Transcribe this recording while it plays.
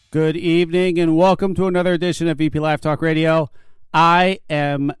Good evening and welcome to another edition of VP Live Talk Radio. I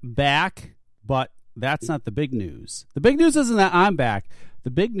am back, but that's not the big news. The big news isn't that I'm back.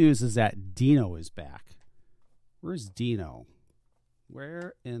 The big news is that Dino is back. Where's Dino?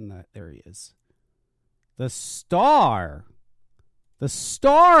 Where in the... There he is. The star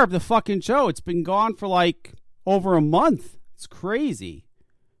of the fucking show. It's been gone for like over a month. It's crazy.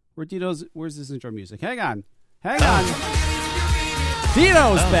 Where's this intro music? Hang on.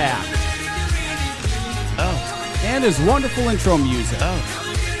 Dino's back. Oh. And his wonderful intro music. Oh.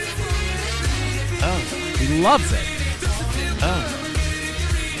 He loves it. Oh.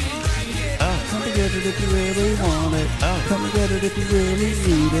 Oh. Come and get it if you really want it. Oh. Come and get it if you really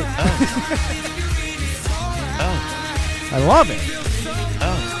need it. Oh. Oh. I love it.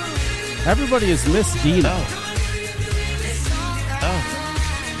 Oh. Everybody has missed Dino. Oh.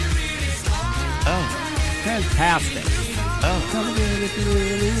 Oh. Fantastic. Oh. Come and get it if you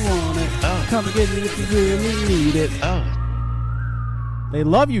really want it. Oh. Come and get it if you really need it. Oh. They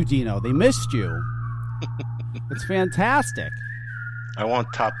love you, Dino. They missed you. It's fantastic. I want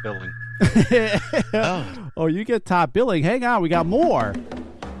top billing. Oh, you get top billing. Hang on, we got more.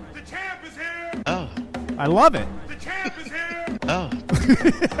 The champ is here. Oh. I love it. The champ is here. Oh.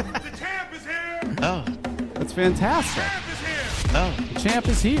 The champ is here. Oh. That's fantastic. The champ is here. The champ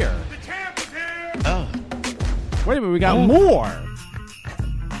is here. The champ is here. Oh. Wait a minute, we got more.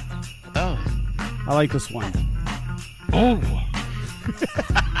 Oh. I like this one. Oh.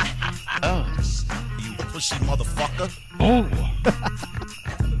 Oh. You pushy motherfucker. Oh.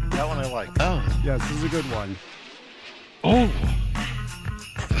 That one I like. Oh. Yes, this is a good one. Oh.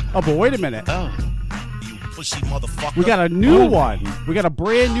 Oh, but wait a minute. Oh. You pushy motherfucker. We got a new one. We got a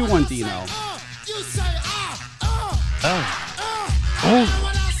brand new one, Dino. You say Oh. oh.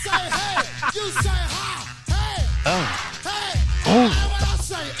 When I say hey, you say ha. Hey. Oh. Hey. Oh. When I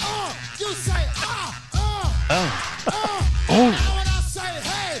say you say Oh. When I say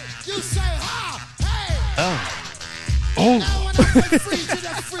hey, you say ha. Hey. Oh. When I say freeze, you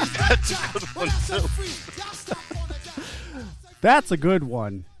just freeze. That's a good one too. That's a good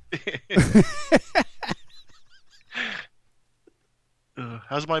one.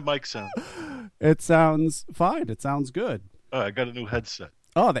 How's my mic sound? It sounds fine. It sounds good. Oh, I got a new headset.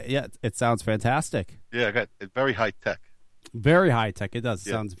 Oh, yeah, it sounds fantastic. Yeah, I got it very high tech. Very high tech. It does.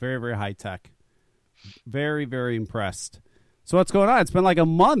 It Yeah. sounds very, very high tech. Very, very impressed. So what's going on? It's been like a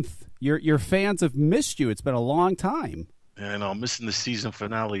month. Your fans have missed you. It's been a long time. Yeah, I know. I'm missing the season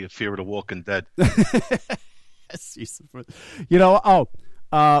finale of Fear of the Walking Dead. You know,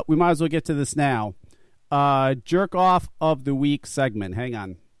 we might as well get to this now. Jerk off of the week segment. Hang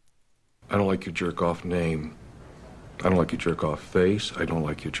on. I don't like your jerk off name. I don't like your jerk off face. I don't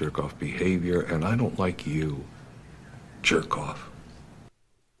like your jerk off behavior. And I don't like you. Jerk off.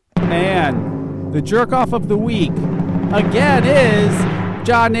 And the jerk off of the week again is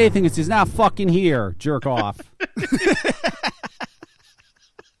John Nathan. He's not fucking here. Jerk off.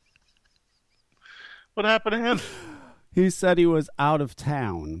 What happened to him? He said he was out of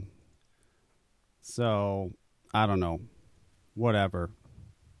town. So, I don't know. Whatever.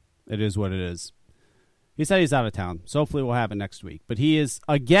 It is what it is. He said he's out of town. So hopefully we'll have it next week. But he is,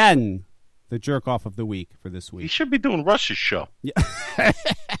 again, the jerk off of the week for this week. He should be doing Rush's show. Yeah.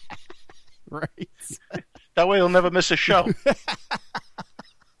 Right. That way he'll never miss a show.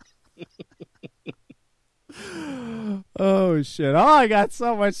 Oh, shit. Oh, I got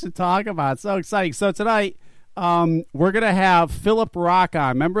so much to talk about. So exciting. So tonight, we're going to have Philip Rock on.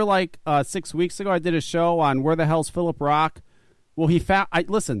 Remember, like 6 weeks ago, I did a show on Where the Hell's Philip Rock? Well, he found...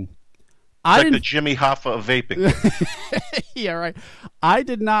 Listen. It's like the Jimmy Hoffa of vaping. Yeah, right. I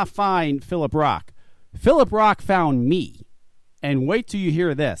did not find Philip Rock. Philip Rock found me. And wait till you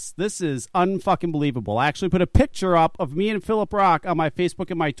hear this. This is unfucking believable. I actually put a picture up of me and Philip Rock on my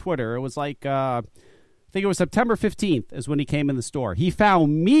Facebook and my Twitter. It was like... I think it was September 15th is when he came in the store. He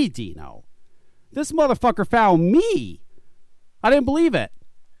found me, Dino. This motherfucker found me. I didn't believe it.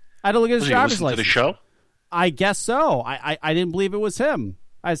 I had to look at his driver's license. To the show? I guess so. I didn't believe it was him.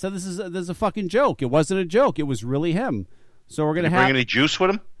 I said, this is a fucking joke. It wasn't a joke. It was really him. So we're going to have... Bring any juice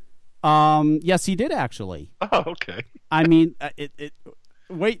with him? Yes, he did, actually. Oh, okay. I mean,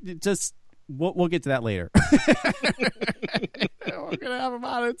 we'll get to that later. We're going to have him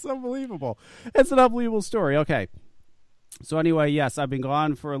on. It's unbelievable. It's an unbelievable story. Okay. So anyway, yes, I've been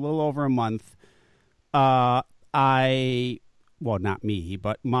gone for a little over a month. Well, not me,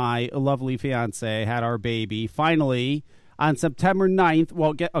 but my lovely fiance had our baby finally on September 9th.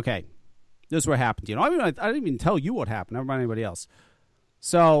 Well, okay. This is what happened. I didn't even tell you what happened. Never mind anybody else.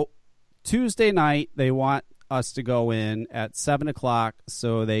 So Tuesday night, they want us to go in at 7:00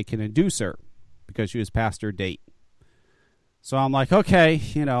 so they can induce her because she was past her date. So I'm like, okay,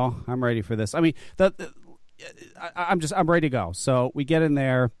 I'm ready for this. I mean, I'm ready to go. So we get in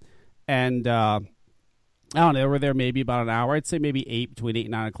there, and I don't know, we're there maybe about an hour. I'd say maybe between 8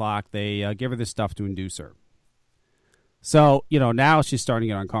 and 9 o'clock. They give her this stuff to induce her. So, now she's starting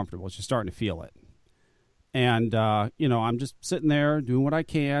to get uncomfortable. She's starting to feel it. And, I'm just sitting there doing what I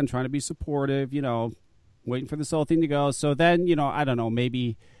can, trying to be supportive, waiting for this whole thing to go. So then, I don't know,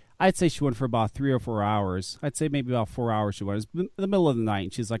 maybe I'd say she went for about 3 or 4 hours. I'd say maybe about 4 hours she went. It was in the middle of the night.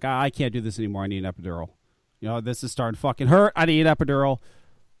 And she's like, I can't do this anymore. I need an epidural. This is starting to fucking hurt. I need an epidural.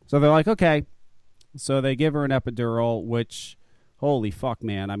 So they're like, okay. So they give her an epidural, which, holy fuck,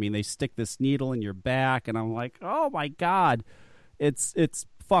 man. I mean, they stick this needle in your back, and I'm like, oh, my God. It's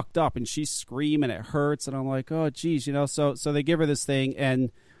fucked up, and she's screaming. It hurts, and I'm like, oh, geez, So they give her this thing,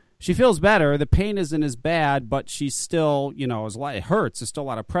 and she feels better. The pain isn't as bad, but she's still, it hurts. There's still a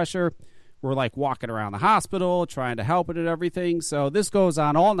lot of pressure. We're, like, walking around the hospital, trying to help it and everything. So this goes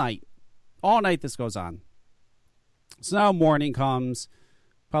on all night. All night this goes on. So now morning comes,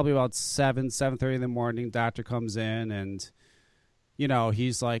 probably about 7:30 in the morning. Doctor comes in, and,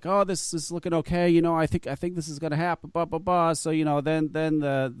 he's like, oh, this is looking okay. I think this is going to happen, blah, blah, blah. So, then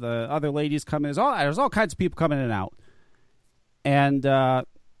the other ladies come in. There's all kinds of people coming in and out. And,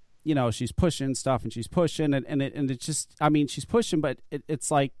 she's pushing stuff, and she's pushing, and it's just, I mean, she's pushing, but it's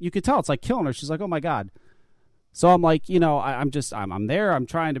like, you could tell it's like killing her. She's like, oh my God. So I'm like, I'm there. I'm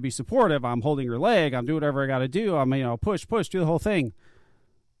trying to be supportive. I'm holding her leg. I'm doing whatever I got to do. I'm, push, do the whole thing.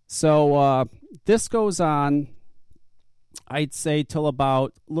 So this goes on, I'd say, till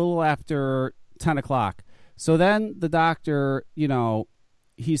about a little after 10 o'clock. So then the doctor,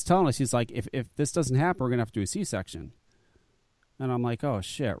 he's telling us, he's like, if this doesn't happen, we're going to have to do a C-section. And I'm like, oh,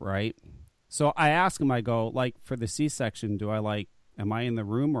 shit, right? So I ask him, I go, like, for the C-section, am I in the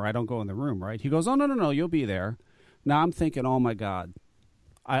room, or I don't go in the room, right? He goes, oh, no, you'll be there. Now I'm thinking, oh, my God,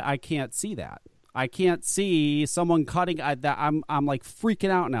 I can't see that. I can't see someone cutting. I'm like freaking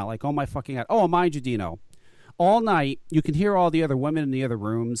out now, like, oh, my fucking God. Oh, mind you, Dino, all night you can hear all the other women in the other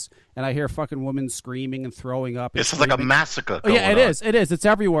rooms, and I hear fucking women screaming and throwing up. It's like a massacre. Oh, yeah, it is. It's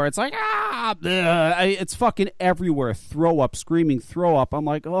everywhere. It's like, it's fucking everywhere. Throw up, screaming, throw up. I'm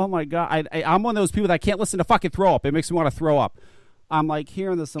like, oh, my God. I'm one of those people that can't listen to fucking throw up. It makes me want to throw up. I'm like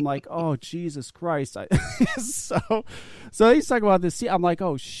hearing this. I'm like, oh, Jesus Christ. So he's talking about this. I'm like,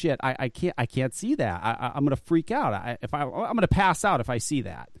 oh shit. I can't see that. I'm going to freak out. I'm going to pass out if I see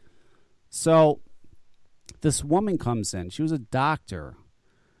that. So this woman comes in. She was a doctor,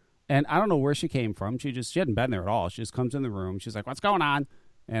 and I don't know where she came from. She hadn't been there at all. She just comes in the room. She's like, what's going on?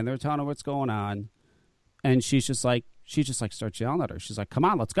 And they're telling her what's going on. And she just starts yelling at her. She's like, come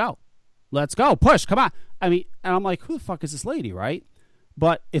on, let's go. Let's go. Push. Come on. I mean, and I'm like, who the fuck is this lady, right?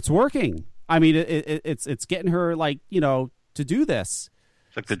 But it's working. I mean, it's getting her, like, to do this.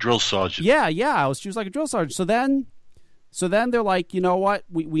 It's like the drill sergeant. Yeah. She was like a drill sergeant. So then they're like, you know what?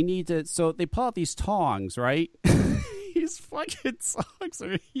 We need to. So they pull out these tongs, right? These fucking tongs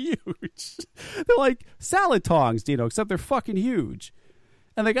are huge. They're like salad tongs, Dino, except they're fucking huge.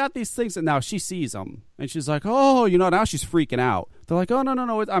 And they got these things, and now she sees them, and she's like, oh, now she's freaking out. They're like, oh,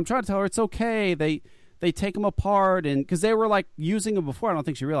 no, I'm trying to tell her it's okay. They take them apart, and because they were, like, using them before. I don't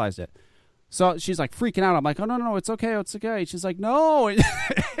think she realized it. So she's, like, freaking out. I'm like, oh, no, it's okay. She's like, no. And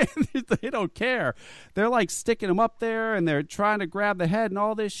they don't care. They're, like, sticking them up there, and they're trying to grab the head and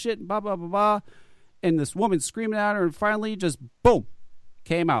all this shit, and blah, blah, blah, blah. And this woman's screaming at her, and finally just, boom,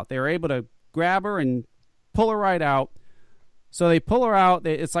 came out. They were able to grab her and pull her right out. So they pull her out.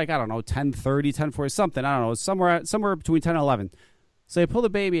 It's like, I don't know, 10:30, 10:40, something. I don't know, somewhere between 10 and 11. So they pull the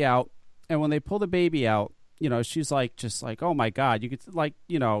baby out, and when they pull the baby out, she's like, just like, oh my God, you could, like,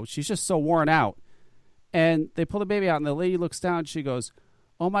 she's just so worn out. And they pull the baby out, and the lady looks down, and she goes,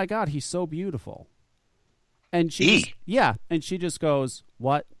 oh my God, he's so beautiful. And she just goes,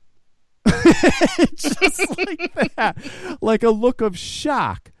 what? Just like that, like a look of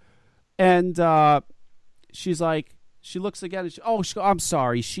shock. And she's like, she looks again, and I'm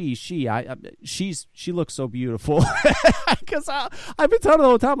sorry. She looks so beautiful. Because I've been telling her the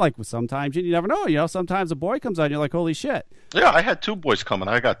whole time, like, well, sometimes you never know, sometimes a boy comes out and you're like, holy shit. Yeah, I had 2 boys coming.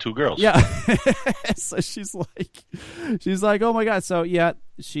 I got 2 girls. Yeah. So she's like, oh my God. So yeah,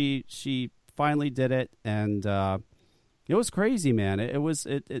 she finally did it, and it was crazy, man. It was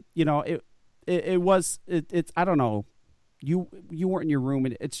I don't know. You weren't in your room,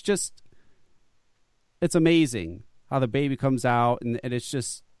 and it's amazing how the baby comes out, and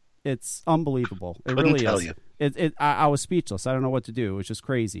it's unbelievable. It really is. I was speechless. I don't know what to do. It was just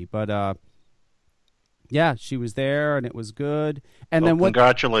crazy. But Yeah, she was there, and it was good. And then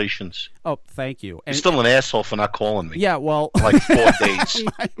congratulations. Oh, thank you. You're still an asshole for not calling me. Yeah, well, like 4 days.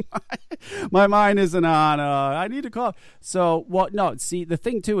 my mind isn't on. I need to call. So, well, no. See, the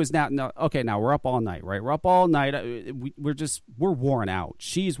thing too is now. No, okay, now we're up all night, right? We're up all night. We're worn out.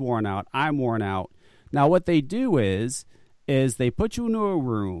 She's worn out. I'm worn out. Now, what they do is they put you into a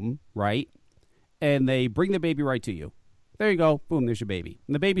room, right, and they bring the baby right to you. There you go. Boom, there's your baby.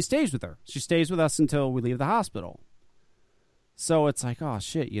 And the baby stays with her. She stays with us until we leave the hospital. So it's like, oh,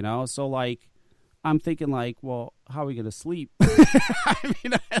 shit, you know? So, like, I'm thinking, like, well, how are we going to sleep? I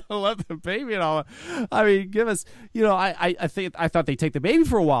mean, I love the baby and all. I mean, give us, you know, I thought they'd take the baby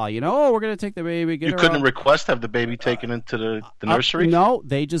for a while, you know? Oh, we're going to take the baby. You couldn't request to have the baby taken into the nursery? No,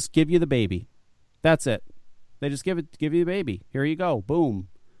 they just give you the baby. That's it. They just give you the baby. Here you go. Boom.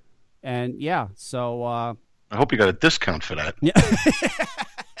 And, yeah, so... I hope you got a discount for that. Yeah,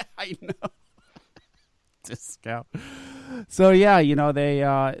 I know. Discount. So yeah, you know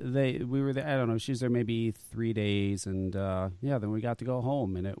we were there. I don't know. She was there maybe 3 days, and yeah, then we got to go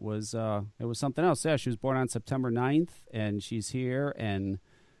home, and it was something else. Yeah, she was born on September 9th, and she's here, and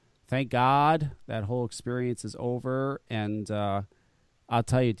thank God that whole experience is over. And I'll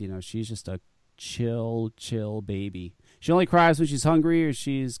tell you, Dino, she's just a chill baby. She only cries when she's hungry or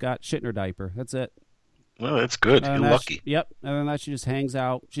she's got shit in her diaper. That's it. Well, that's good. You're lucky. Yep. And then that she just hangs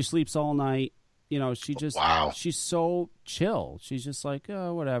out. She sleeps all night. You know, she just, she's so chill. She's just like,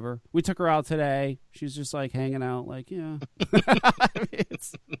 oh, whatever. We took her out today. She's just like hanging out, like, yeah.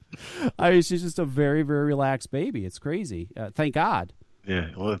 I mean, she's just a very, very relaxed baby. It's crazy. Thank God. Yeah.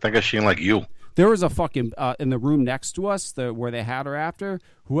 Well, I guess she ain't like you. There was a fucking, in the room next to us, where they had her after,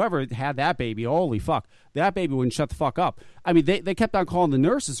 whoever had that baby, holy fuck, that baby wouldn't shut the fuck up. I mean, they kept on calling the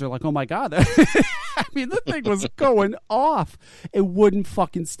nurses. They're like, oh my God. I mean, the thing was going off. It wouldn't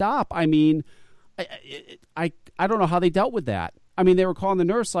fucking stop. I mean, I don't know how they dealt with that. I mean, they were calling the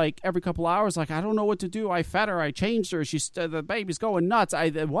nurse like every couple hours, like, I don't know what to do. I fed her. I changed her. The baby's going nuts.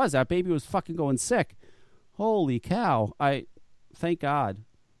 That baby was fucking going sick. Holy cow. Thank God.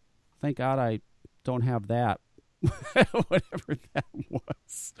 Thank God I don't have that, whatever that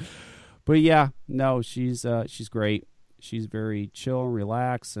was. But yeah, no, she's great. She's very chill and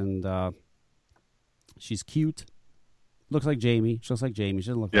relaxed, and she's cute. Looks like Jamie. She looks like Jamie. She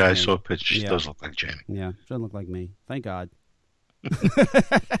doesn't look like me. I saw a picture. She does look like Jamie. Yeah, she doesn't look like me. Thank God.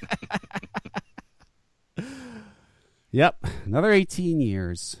 Yep, another 18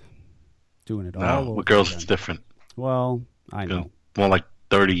 years doing it all. No, with girls it's different. Well, I know. More like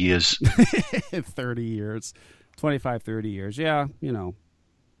 30 years. 30 years. 25, 30 years. Yeah, you know.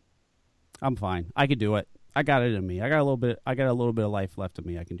 I'm fine. I could do it. I got it in me. I got a little bit of life left in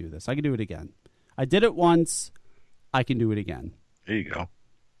me. I can do this. I can do it again. I did it once. I can do it again. There you go.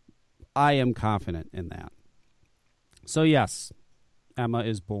 I am confident in that. So yes, Emma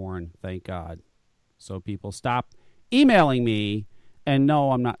is born, thank God. So people stop emailing me, and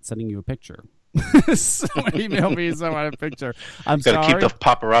no, I'm not sending you a picture. Someone email me, someone a picture. I'm sorry. Got to keep the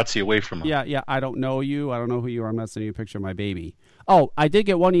paparazzi away from her. Yeah. I don't know you. I don't know who you are. I'm not sending you a picture of my baby. Oh, I did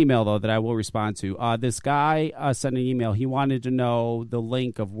get one email, though, that I will respond to. This guy sent an email. He wanted to know the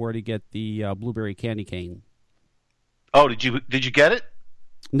link of where to get the blueberry candy cane. Oh, did you get it?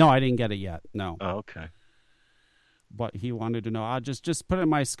 No, I didn't get it yet. No. Oh, okay. But he wanted to know. I'll just put it in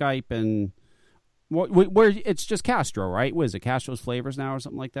my Skype, and where it's just Castro, right? What is it, Castro's Flavors now or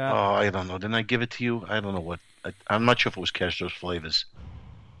something like that? Oh, I don't know. Didn't I give it to you? I don't know what. I'm not sure if it was Castro's Flavors.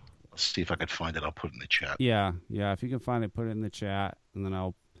 Let's see if I could find it. I'll put it in the chat. Yeah. If you can find it, put it in the chat, and then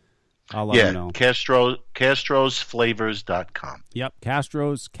I'll let you know. CastrosFlavors.com. Yep,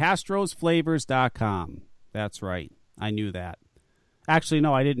 CastrosFlavors.com. That's right. I knew that. Actually,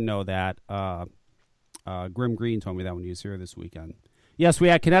 no, I didn't know that. Grim Green told me that when he was here this weekend. Yes, we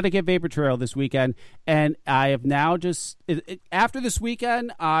had Connecticut Vapor Trail this weekend, and I have now after this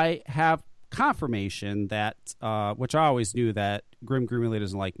weekend, I have confirmation that, which I always knew, that Grim Green really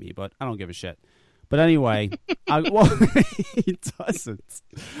doesn't like me, but I don't give a shit. But anyway, he doesn't.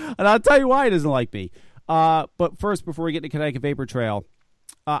 And I'll tell you why he doesn't like me. But first, before we get to Connecticut Vapor Trail,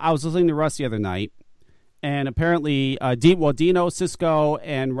 I was listening to Russ the other night, and apparently, Dino, Cisco,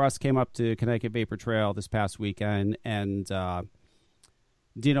 and Russ came up to Connecticut Vapor Trail this past weekend, and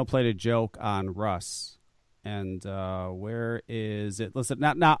Dino played a joke on Russ. And where is it? Listen,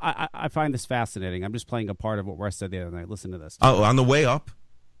 now I find this fascinating. I'm just playing a part of what Russ said the other night. Listen to this. Oh, on the way up,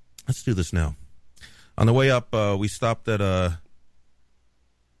 let's do this now. On the way up, we stopped at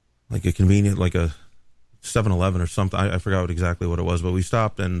like a convenient, like a 7-Eleven or something. I forgot exactly what it was, but we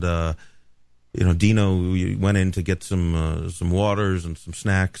stopped, and Dino, we went in to get some waters and some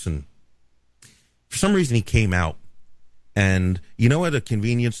snacks, and For some reason, he came out. And you know, at a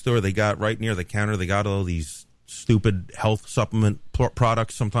convenience store, they got right near the counter, they got all these stupid health supplement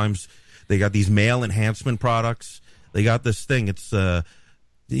products. Sometimes they got these male enhancement products. They got this thing. It's I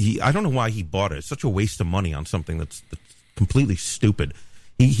don't know why he bought it. It's such a waste of money on something that's completely stupid.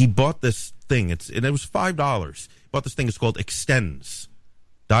 He bought this thing. And it was $5. He bought this thing. It's called Extends.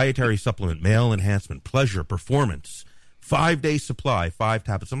 Dietary supplement, male enhancement, pleasure, performance. 5-day supply, 5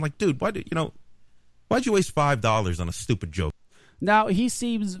 tablets. I'm like, dude, why'd you waste $5 on a stupid joke? Now, he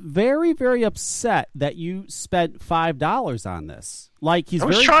seems very, very upset that you spent $5 on this. Like I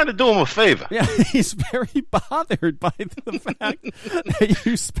was trying to do him a favor. Yeah, he's very bothered by the fact that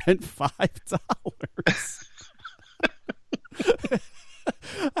you spent $5.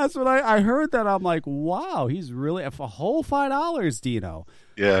 That's what I heard. That I'm like, wow, he's really a whole $5, Dino.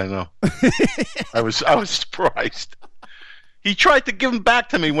 Yeah, I know. I was surprised. He tried to give them back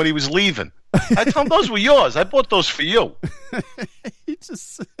to me when he was leaving. I told him those were yours. I bought those for you. He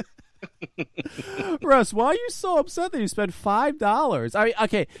just Russ, why are you so upset that you spent $5? I mean,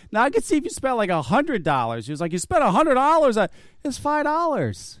 okay, now I can see if you spent like $100. He was like, you spent $100. It's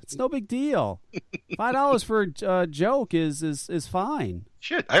 $5. It's no big deal. $5 for a joke is fine.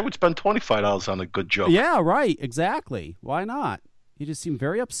 Shit, I would spend $25 on a good joke. Yeah, right. Exactly. Why not? You just seem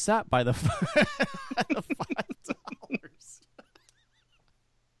very upset by the $5.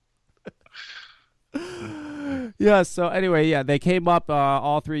 Yeah, so anyway, yeah, they came up,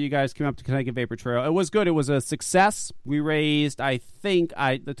 all three of you guys came up to Connecticut Vapor Trail. It was good. It was a success. We raised, I think,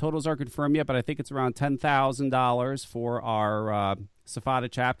 the totals aren't confirmed yet, but I think it's around $10,000 for our Safada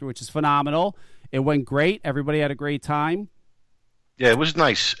chapter, which is phenomenal. It went great. Everybody had a great time. Yeah, it was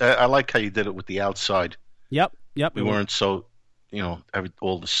nice. I like how you did it with the outside. Yep. We weren't so,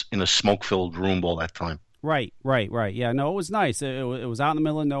 all this in a smoke-filled room all that time. Right. Yeah, no, it was nice. It was out in the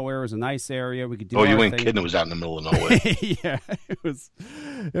middle of nowhere. It was a nice area. We could do. Oh, you ain't kidding! It was out in the middle of nowhere. Yeah, it was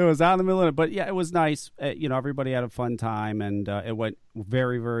out in the middle of it. But yeah, it was nice. Everybody had a fun time, and it went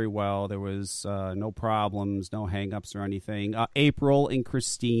very, very well. There was no problems, no hang-ups or anything. April and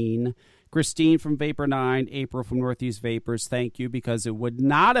Christine from Vapor 9, April from Northeast Vapors, thank you, because it would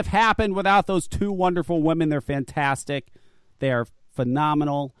not have happened without those two wonderful women. They're fantastic. They are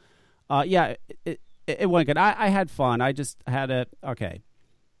phenomenal. It went good. I had fun. I just had okay,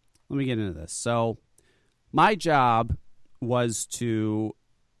 let me get into this. So my job was to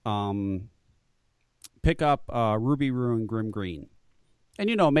pick up Ruby Roo and Grim Green.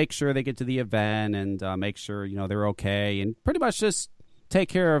 And, make sure they get to the event and make sure, they're okay. And pretty much just take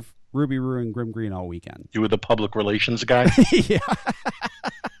care of Ruby Roo and Grim Green all weekend. You were the public relations guy? Yeah.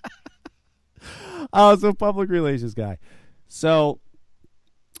 I was a public relations guy. So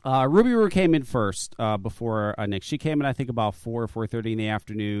Ruby Roo came in first before Nick. She came in, I think, about 4:30 in the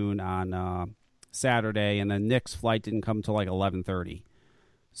afternoon on Saturday, and then Nick's flight didn't come till like 11:30.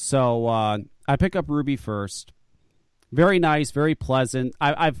 So I pick up Ruby first. Very nice, very pleasant.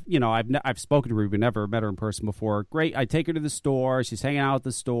 I've spoken to Ruby, never met her in person before. Great. I take her to the store. She's hanging out at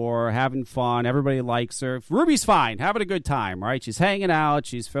the store, having fun. Everybody likes her. Ruby's fine, having a good time, right? She's hanging out.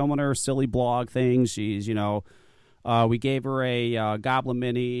 She's filming her silly blog things. She's, we gave her a Goblin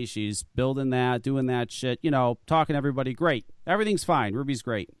Mini. She's building that, doing that shit, talking to everybody. Great. Everything's fine. Ruby's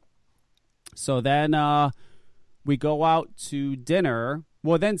great. So then we go out to dinner.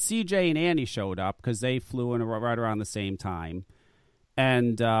 Well, then CJ and Annie showed up because they flew in right around the same time.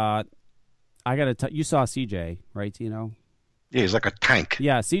 And I got to tell you, saw CJ, right, Tino? Yeah, he's like a tank.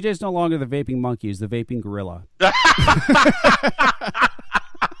 Yeah, CJ's no longer the vaping monkey. He's the vaping gorilla.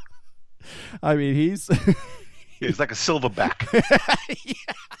 I mean, he's... He's like a silverback.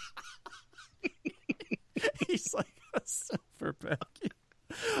 He's like a silverback.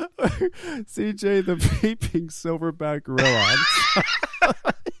 CJ, the vaping silverback gorilla.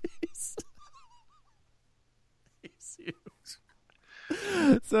 He's huge.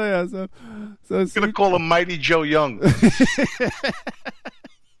 So yeah, so I'm gonna call him Mighty Joe Young.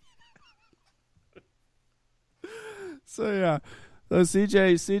 So yeah. So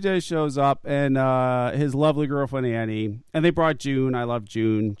CJ shows up, and his lovely girlfriend Annie, and they brought June. I love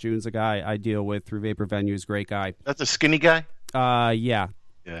June. June's a guy I deal with through Vapor Venues. Great guy. That's a skinny guy? Yeah.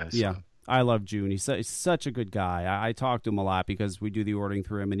 Yes. Yeah. I love June. He's such a good guy. I talk to him a lot because we do the ordering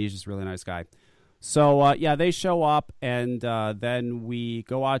through him, and he's just a really nice guy. So, they show up, and then we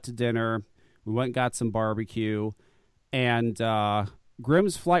go out to dinner. We went and got some barbecue, and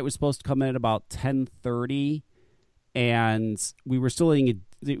Grim's flight was supposed to come in at about 10:30, and we were still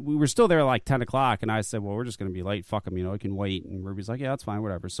there at like 10 o'clock, and I said, well, we're just going to be late. Fuck them, we can wait. And Ruby's like, yeah, that's fine,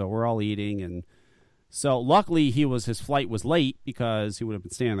 whatever. So we're all eating and So luckily his flight was late because he would have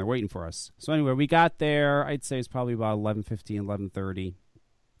been standing there waiting for us. So anyway, we got there. I'd say it's probably about 11:15, 11:30.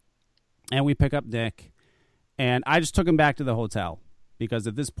 And we pick up Nick. And I just took him back to the hotel because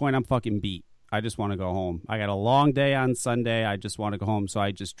at this point I'm fucking beat. I just want to go home. I got a long day on Sunday. I just want to go home. So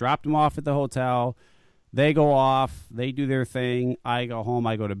I just dropped him off at the hotel. They go off. They do their thing. I go home.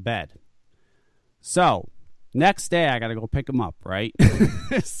 I go to bed. So next day I got to go pick him up, right?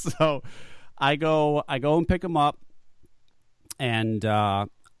 So I go and pick him up, and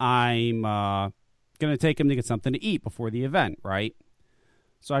I'm going to take him to get something to eat before the event, right?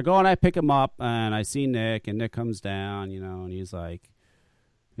 So I go and I pick him up, and I see Nick, and Nick comes down, and he's like,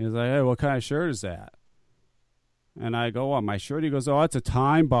 hey, what kind of shirt is that? And I go, my shirt? He goes, oh, it's a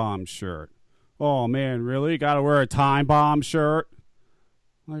Time Bomb shirt. Oh, man, really? You got to wear a Time Bomb shirt?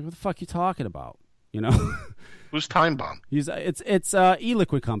 I'm like, what the fuck are you talking about? Who's Time Bomb? It's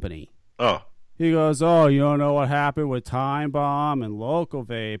e-liquid company. Oh. He goes, oh, you don't know what happened with Time Bomb and Local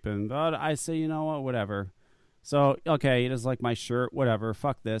Vape. And I say, you know what, whatever. So, okay, he doesn't like my shirt, whatever,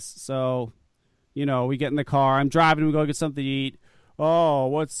 fuck this. So, we get in the car. I'm driving, we go get something to eat. Oh,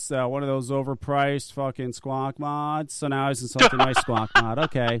 what's one of those overpriced fucking squonk mods? So now he's insulting my squonk mod.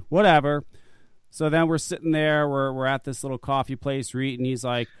 Okay, whatever. So then we're sitting there. We're at this little coffee place we're eating. He's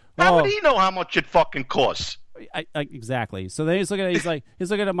like, how would he know how much it fucking costs? Exactly. So then he's looking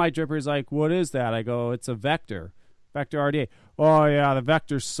at my dripper. He's like, what is that? I go, it's a Vector RDA. Oh yeah, the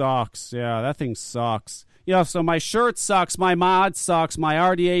Vector sucks. Yeah, that thing sucks. So my shirt sucks, my mod sucks, my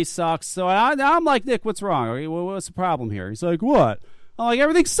RDA sucks. So I'm like, Nick, what's wrong? What's the problem here? He's like, what? I'm like,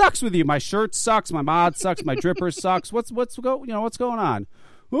 everything sucks with you. My shirt sucks, my mod sucks, my dripper sucks. What's going on?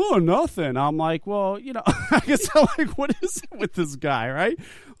 Oh, nothing. I'm like, well, I guess I'm like, what is it with this guy, right?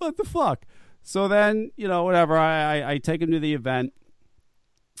 What the fuck? So then, whatever. I take him to the event,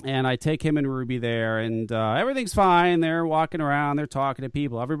 and I take him and Ruby there, and everything's fine. They're walking around. They're talking to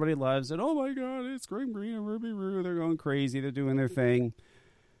people. Everybody loves it. Oh, my God, it's Green and Ruby Roo. They're going crazy. They're doing their thing.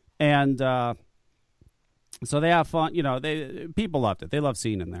 And so they have fun. People loved it. They love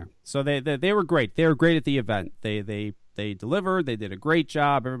seeing him there. So they were great. They were great at the event. They delivered. They did a great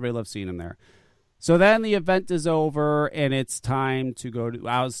job. Everybody loved seeing him there. So then the event is over, and it's time to go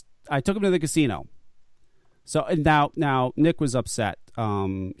to. I took him to the casino. So now Nick was upset.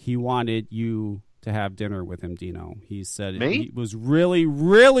 He wanted you to have dinner with him, Dino. He said Me? He was really,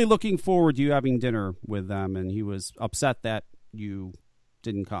 really looking forward to you having dinner with them, and he was upset that you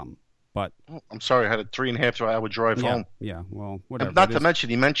didn't come. But I'm sorry, I had a 3.5 hour drive home. Yeah, well, whatever. And not to mention,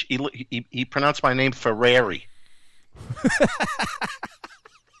 he pronounced my name Ferrari.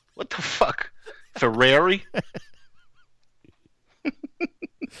 What the fuck, Ferrari?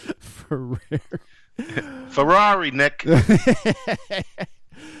 Ferrari, Nick.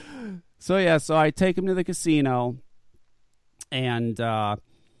 So I take him to the casino, and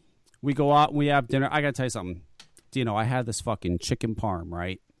we go out and we have dinner. I gotta tell you something, Dino. I had this fucking chicken parm,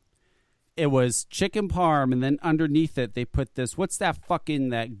 right? It was chicken parm, and then underneath it they put this. What's that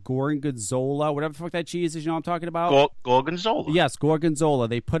gorgonzola? Whatever the fuck that cheese is. You know what I'm talking about? Gorgonzola. Yes, gorgonzola.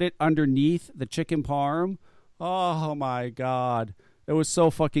 They put it underneath the chicken parm. Oh my God. It was so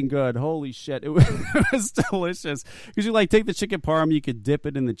fucking good. Holy shit. It was delicious. Because you take the chicken parm, you could dip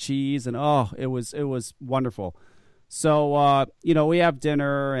it in the cheese, and it was wonderful. So, we have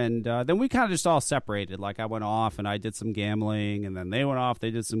dinner, and then we kind of just all separated. Like, I went off, and I did some gambling, and then they went off,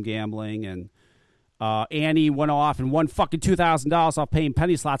 they did some gambling, and Annie went off and won fucking $2,000 off playing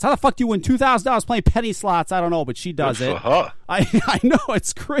penny slots. How the fuck do you win $2,000 playing penny slots? I don't know, but she does Good it. for her. I know,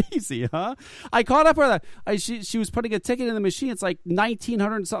 it's crazy, huh? I caught up with her. She was putting a ticket in the machine. It's like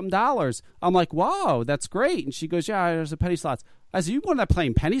 $1,900 and something. I'm like, wow, that's great. And she goes, yeah, there's a penny slots. I said, you won that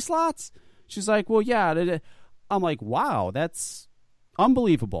playing penny slots? She's like, well, yeah. I'm like, wow, that's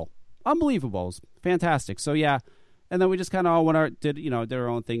unbelievable. Unbelievable. It's fantastic. So, yeah. And then we just kind of all did our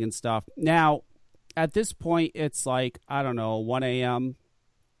own thing and stuff. Now, at this point, it's like, I don't know, 1 a.m.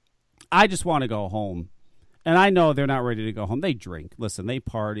 I just want to go home. And I know they're not ready to go home. They drink. Listen, they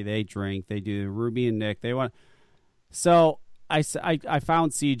party, they drink, they do. Ruby and Nick, they want. So I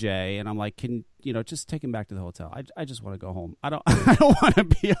found CJ, and I'm like, can just take him back to the hotel. I just want to go home. I don't want to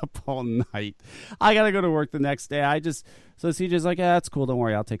be up all night. I got to go to work the next day. So CJ's like, yeah, that's cool. Don't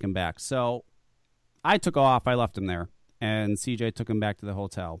worry, I'll take him back. So I took off. I left him there, and CJ took him back to the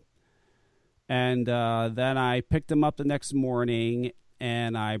hotel. And then I picked them up the next morning,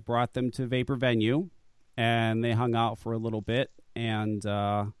 and I brought them to Vapor Venue, and they hung out for a little bit, and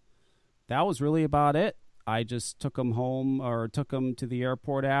that was really about it. I just took them home, or took them to the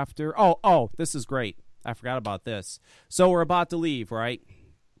airport after. Oh, this is great. I forgot about this. So we're about to leave, right?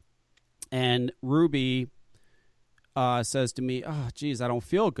 And Ruby says to me, "Oh, geez, I don't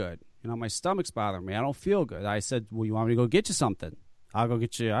feel good. My stomach's bothering me. I don't feel good." I said, "Well, you want me to go get you something? I'll go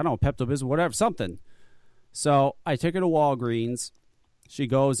get you, I don't know, Pepto-Bismol, whatever, something." So I take her to Walgreens. She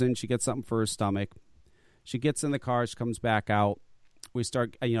goes in, she gets something for her stomach. She gets in the car, she comes back out. We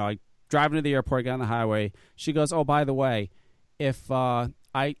start, I drive into the airport, get on the highway. She goes, "Oh, by the way, if I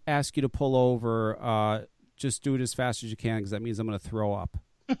ask you to pull over, just do it as fast as you can because that means I'm going to throw up."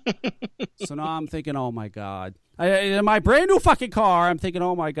 So now I'm thinking, oh, my God. In my brand new fucking car, I'm thinking,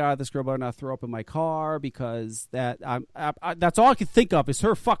 oh, my God, this girl better not throw up in my car because that's all I can think of is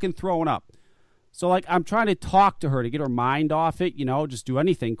her fucking throwing up. So, I'm trying to talk to her to get her mind off it, just do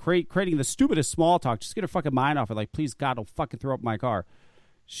anything, creating the stupidest small talk, just get her fucking mind off it. Please, God, don't fucking throw up in my car.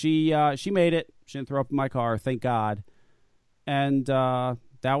 She made it. She didn't throw up in my car, thank God. And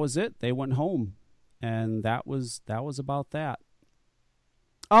that was it. They went home, and that was about that.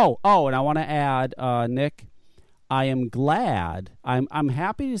 Oh, and I want to add, Nick, I am glad. I'm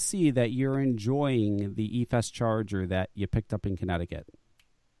happy to see that you're enjoying the eFest Charger that you picked up in Connecticut.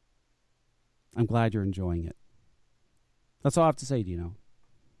 I'm glad you're enjoying it. That's all I have to say, Dino.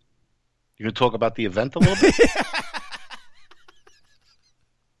 You going to talk about the event a little bit?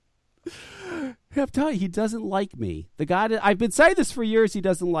 I'm telling you, he doesn't like me. The guy that I've been saying this for years, he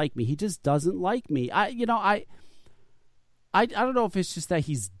doesn't like me. He just doesn't like me. I don't know if it's just that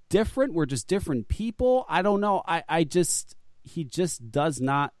he's different. We're just different people. I don't know. He just does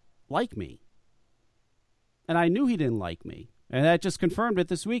not like me. And I knew he didn't like me. And that just confirmed it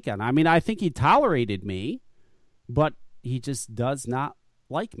this weekend. I mean, I think he tolerated me, but he just does not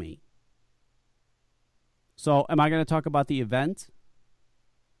like me. So, am I going to talk about the event?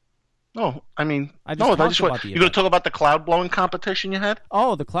 No, I mean, you're going to talk about the cloud blowing competition you had?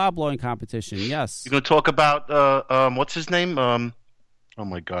 Oh, the cloud blowing competition, yes. You're going to talk about, what's his name? Oh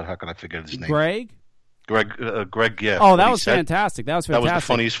my God, how can I forget his name? Greg, yeah. Oh, that was fantastic. That was the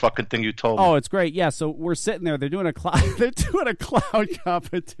funniest fucking thing you told me. Oh, it's great. Yeah, so we're sitting there. They're doing a cloud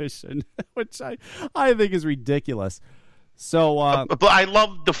competition, which I think is ridiculous. So, but I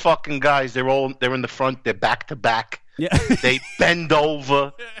love the fucking guys. They're in the front. They're back to back. Yeah. They bend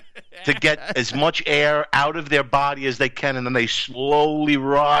over to get as much air out of their body as they can, and then they slowly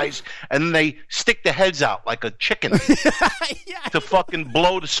rise, and then they stick their heads out like a chicken to fucking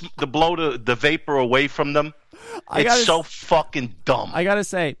blow the vapor away from them. It's so fucking dumb. I gotta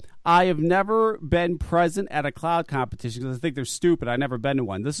say, I have never been present at a cloud competition because I think they're stupid. I've never been to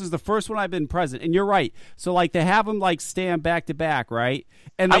one. This is the first one I've been present, and you're right. So they have them stand back to back, right?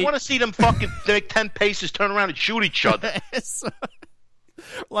 And I want to see them fucking take 10 paces, turn around, and shoot each other.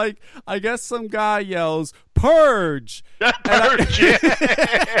 I guess some guy yells, "Purge!" Purge,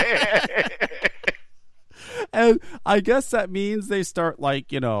 And I guess that means they start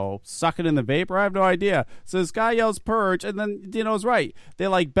sucking in the vapor. I have no idea. So this guy yells "Purge," and then Dino's right.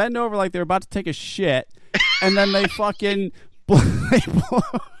 They bend over like they're about to take a shit, and then they fucking blow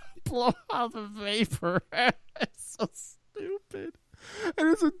out the vapor. It's so stupid. And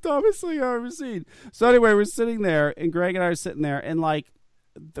it's the dumbest thing I've ever seen. So anyway, we're sitting there, and Greg and I are sitting there, and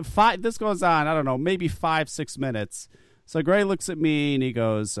this goes on, I don't know, maybe 5-6 minutes. So Greg looks at me, and he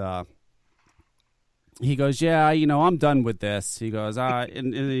goes, "Yeah, I'm done with this." He goes,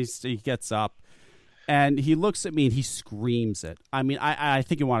 and he gets up, and he looks at me, and he screams it. I mean, I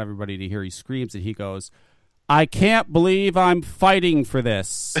think you want everybody to hear. He screams it. He goes, "I can't believe I'm fighting for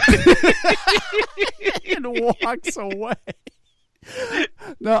this," and walks away.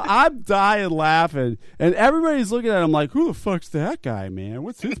 No, I'm dying laughing, and everybody's looking at him like, "Who the fuck's that guy, man?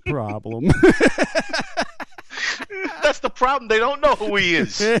 What's his problem?" That's the problem. They don't know who he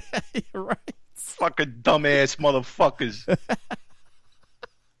is. You're right. Fucking dumbass motherfuckers. It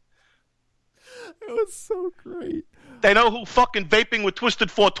was so great. They know who fucking Vaping with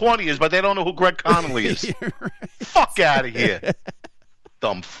Twisted 420 is, but they don't know who Greg Connolly is. Right. Fuck out of here.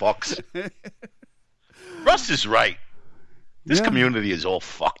 Dumb fucks. Russ is right. This community is all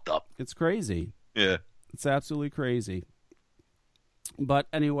fucked up. It's crazy. Yeah. It's absolutely crazy. But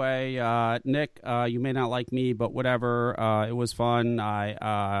anyway, Nick, you may not like me, but whatever. It was fun.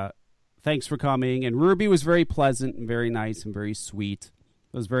 Thanks for coming. And Ruby was very pleasant and very nice and very sweet.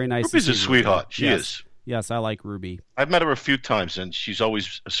 It was very nice. Ruby's a sweetheart. She is. Yes, I like Ruby. I've met her a few times, and she's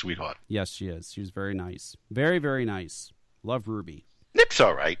always a sweetheart. Yes, she is. She's very nice. Very, very nice. Love Ruby. Nick's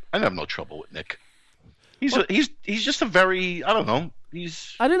all right. I have no trouble with Nick. He's just a very, I don't know.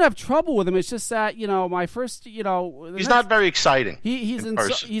 I didn't have trouble with him. It's just that, my first, he's not very exciting. He's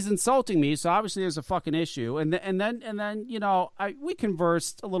insulting me, so obviously there's a fucking issue. And then we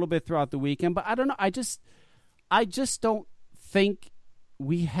conversed a little bit throughout the weekend, but I don't know. I just don't think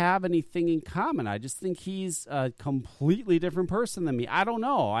we have anything in common. I just think he's a completely different person than me. I don't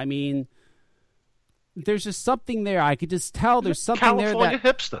know. I mean, there's just something there. I could just tell there's something California there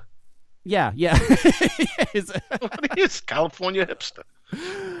that hipster. Yeah. What is California hipster?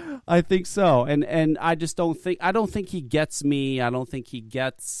 I think so, and I just don't think he gets me. I don't think he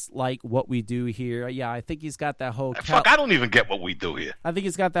gets like what we do here. Yeah, I think he's got that whole I don't even get what we do here. I think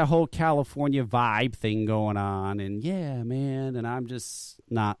he's got that whole California vibe thing going on, and yeah, man, and I'm just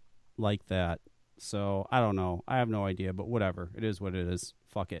not like that. So I don't know. I have no idea, but whatever. It is what it is.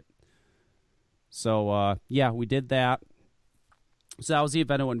 Fuck it. So yeah, we did that. So that was the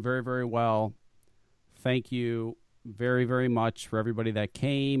event. It went very, very well. Thank you very, very much for everybody that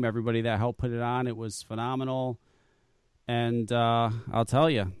came, everybody that helped put it on. It was phenomenal. And I'll tell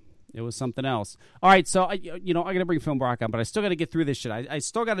you, it was something else. All right, so, I'm going to bring Film Brock on, but I still got to get through this shit. I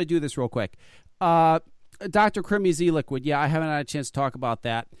still got to do this real quick. Dr. Crimmy's E-Liquid. Yeah, I haven't had a chance to talk about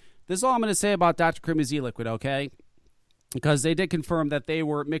that. This is all I'm going to say about Dr. Crimmy's E-Liquid, okay? Because they did confirm that they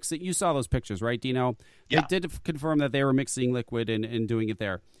were mixing. You saw those pictures, right, Dino? Yeah. They did confirm that they were mixing liquid and doing it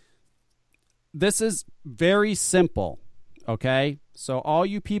there. This is very simple, okay? So all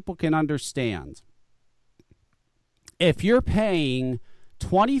you people can understand. If you're paying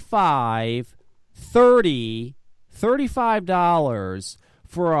 $25, $30, $35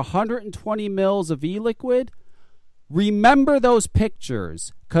 for 120 mils of e-liquid, remember those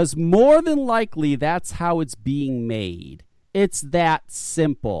pictures, because more than likely that's how it's being made. It's that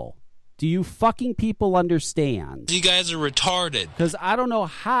simple. Do you fucking people understand? You guys are retarded. Because I don't know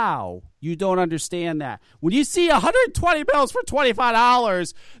how you don't understand that. When you see 120 mils for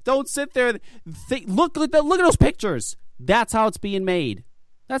 $25, don't sit there and think, look at those pictures. That's how it's being made.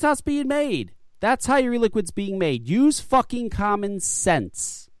 That's how it's being made. That's how your e-liquid's being made. Use fucking common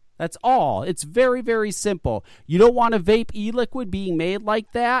sense. That's all. It's very, very simple. You don't want a vape e-liquid being made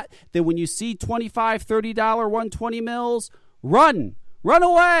like that? Then when you see $25, $30, 120 mils, run. Run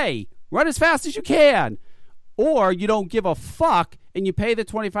away. Run as fast as you can. Or you don't give a fuck and you pay the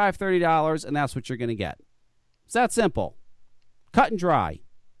 $25, $30 and that's what you're going to get. It's that simple. Cut and dry.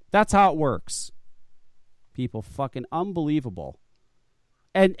 That's how it works. People, fucking unbelievable.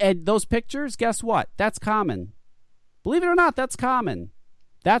 And those pictures, guess what? That's common. Believe it or not, that's common.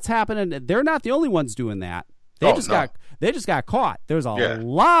 That's happening. They're not the only ones doing that. They just got caught. There's a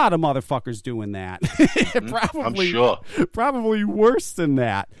lot of motherfuckers doing that. Probably, I'm sure. Probably worse than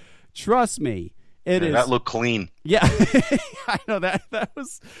that. Trust me. It is. That looked clean. Yeah. I know that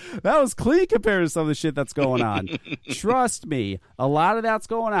was clean compared to some of the shit that's going on. Trust me. A lot of that's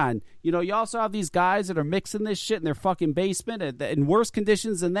going on. You also have these guys that are mixing this shit in their fucking basement in worse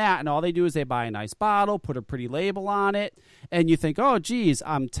conditions than that, and all they do is they buy a nice bottle, put a pretty label on it, and you think, oh, geez,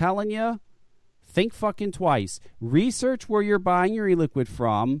 I'm telling you, think fucking twice. Research where you're buying your e-liquid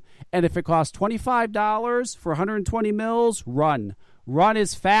from, and if it costs $25 for 120 mils, run. Run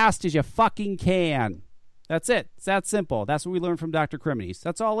as fast as you fucking can. That's it. It's that simple. That's what we learned from Dr. Crimmy's.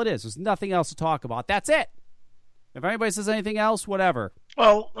 That's all it is. There's nothing else to talk about. That's it. If anybody says anything else, whatever.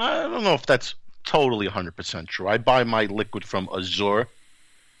 Well, I don't know if that's totally 100% true. I buy my liquid from Azure,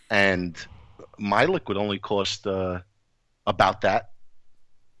 and my liquid only cost about that.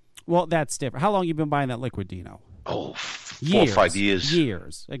 Well, that's different. How long have you been buying that liquid, Dino? Oh, 4 or 5 years.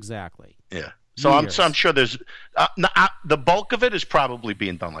 Years, exactly. Yeah. So I'm sure there's the bulk of it is probably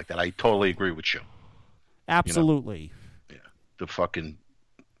being done like that. I totally agree with you. Absolutely. Yeah.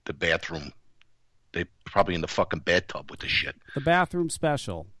 The bathroom. They probably in the fucking bathtub with this shit. The bathroom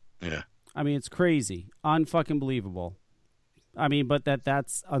special. Yeah. I mean, it's crazy. Unfucking believable. I mean, but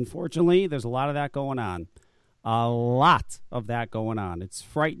that's unfortunately there's a lot of that going on. A lot of that going on. It's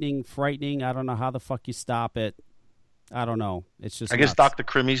frightening. I don't know how the fuck you stop it. I don't know. It's just. I guess Dr.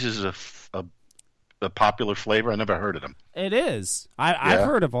 Crimmy's is a popular flavor. I never heard of them. It is. I've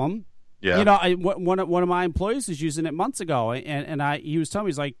heard of them. Yeah. One of my employees was using it months ago, and he was telling me,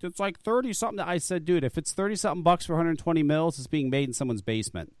 he's like, it's like 30 something. I said, dude, if it's 30 something bucks for 120 mils, it's being made in someone's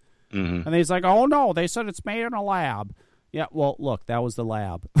basement. Mm-hmm. And he's like, oh no, they said it's made in a lab. Yeah, well, look, that was the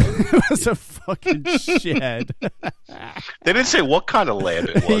lab. It was a fucking shed. They didn't say what kind of lab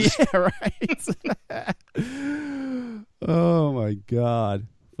it was. Yeah, right. Oh my god,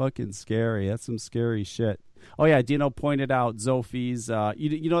 fucking scary. That's some scary shit. Oh yeah, Dino pointed out Zophie's.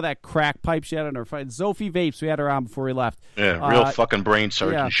 You know that crack pipe she had on her fight. Zophie vapes. We had her on before we left. Yeah, real fucking brain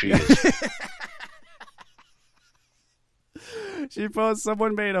surgeon she is. She posted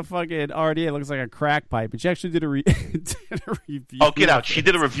someone made a fucking RDA. It looks like a crack pipe, and she actually did a review. Oh, get out! She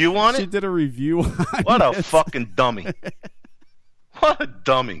did a review on it. She did a review on What it. a fucking dummy! What a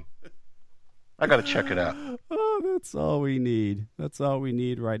dummy! I gotta check it out. Oh, That's all we need. That's all we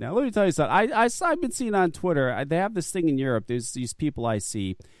need right now. Let me tell you something. I've been seeing on Twitter, they have this thing in Europe. There's these people I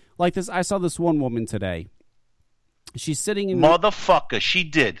see. Like this, I saw this one woman today. She's sitting in... Motherfucker, she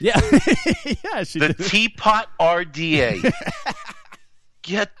did. Yeah. Yeah, she did. The Teapot RDA.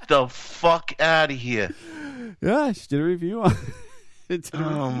 Get the fuck out of here. Yeah, she did a review on it.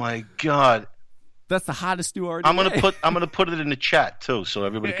 Oh, my God. That's the hottest new RDA. I'm gonna put it in the chat, too, so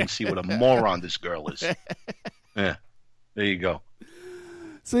everybody can see what a moron this girl is. Yeah, there you go.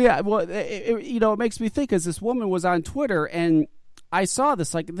 So, yeah, well, it makes me think, because this woman was on Twitter, and I saw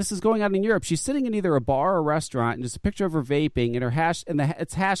this, like, this is going on in Europe. She's sitting in either a bar or a restaurant, and there's a picture of her vaping, and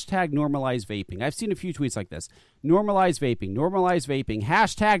it's hashtag normalize vaping. I've seen a few tweets like this. Normalize vaping,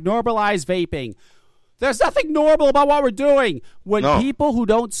 hashtag normalize vaping. There's nothing normal about what we're doing. When people who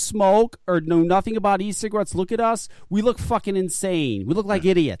don't smoke or know nothing about e-cigarettes look at us, we look fucking insane. We look like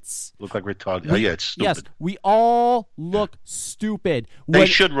idiots. Look like retarded. It's stupid. Yes, we all look stupid. They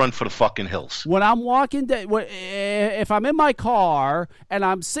should run for the fucking hills. When I'm walking, if I'm in my car and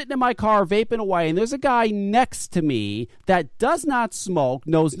I'm sitting in my car vaping away, and there's a guy next to me that does not smoke,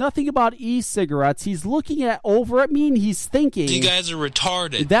 knows nothing about e-cigarettes, he's looking over at me and he's thinking, "You guys are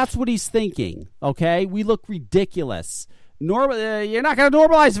retarded." That's what he's thinking. Okay, we look ridiculous. You're not going to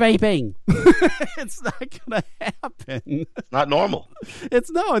normalize vaping. It's not going to happen. It's not normal.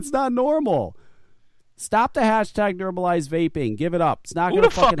 It's not normal. Stop the hashtag normalize vaping. Give it up. It's not going to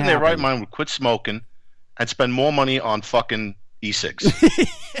fucking happen. Who the fuck in their right mind would quit smoking and spend more money on fucking e-cigs? Yeah,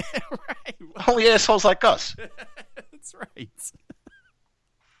 right. Only assholes like us. That's right.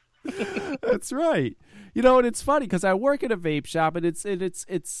 That's right. And it's funny because I work at a vape shop, and it's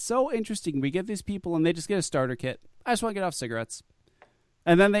so interesting. We get these people, and they just get a starter kit. I just want to get off cigarettes,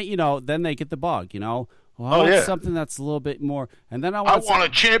 and then they get the bug. Well, I want something that's a little bit more, and then I want a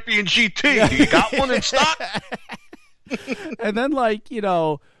Champion GT. Yeah. You got one in stock? And then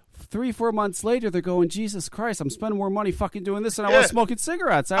 3-4 months later, they're going, Jesus Christ, I'm spending more money fucking doing this, and I was smoking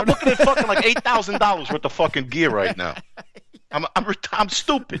cigarettes. I'm looking at fucking like $8,000 worth of fucking gear right now. I'm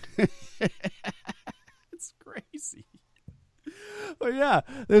stupid. It's crazy. Well, yeah,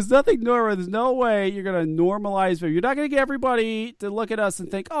 there's nothing normal. There's no way you're going to normalize it. You're not going to get everybody to look at us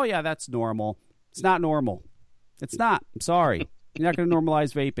and think, oh, yeah, that's normal. It's not normal. It's not. I'm sorry. You're not going to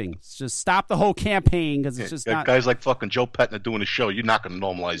normalize vaping. It's just stop the whole campaign because it's just not. Guys like fucking Joe Petner doing a show, you're not going to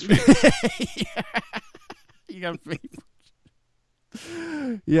normalize vaping. Yeah. You got vape.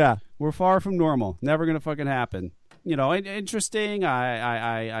 Yeah, we're far from normal. Never going to fucking happen. Interesting.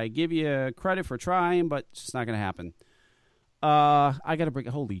 I give you credit for trying, but it's just not going to happen. I got to bring...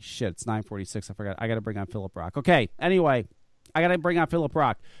 Holy shit, it's 9:46. I forgot. I got to bring on Philip Rock. Okay, anyway, I got to bring on Philip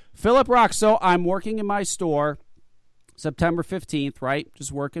Rock. Philip Rock, so I'm working in my store September 15th, right?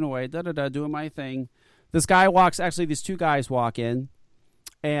 Just working away, doing my thing. These two guys walk in,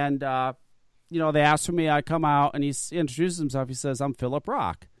 and, they ask for me. I come out, and he introduces himself. He says, I'm Philip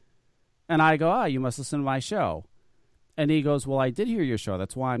Rock. And I go, you must listen to my show. And he goes, well, I did hear your show.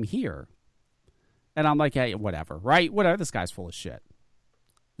 That's why I'm here. And I'm like, hey, whatever, right? Whatever. This guy's full of shit.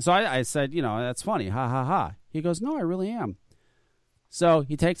 So I said, that's funny. Ha, ha, ha. He goes, no, I really am. So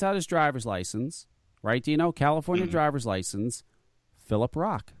he takes out his driver's license, right, Dino? California driver's license, Philip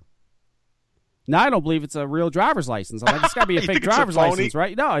Rock. Now, I don't believe it's a real driver's license. I'm like, it's got to be a fake driver's license,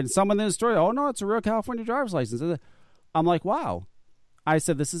 right? No, and someone in the story, oh, no, it's a real California driver's license. I'm like, wow. I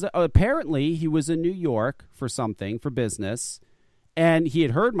said, this is apparently he was in New York for business, and he had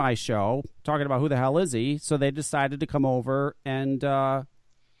heard my show talking about who the hell is he, so they decided to come over and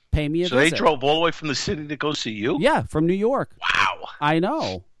pay me a visit. So they drove all the way from the city to go see you? Yeah, from New York. Wow. I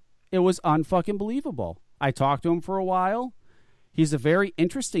know. It was unfucking believable. I talked to him for a while. He's a very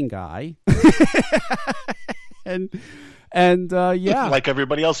interesting guy. and yeah. Like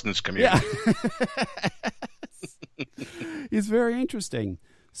everybody else in this community. Yeah. He's very interesting.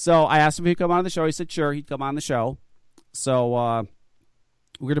 So I asked him if he'd come on the show. He said, sure, he'd come on the show. So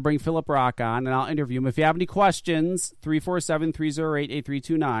we're going to bring Philip Rock on, and I'll interview him. If you have any questions,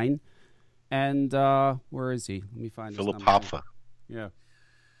 347-308-8329. And where is he? Let me find Philip his number. Hopfer. Yeah.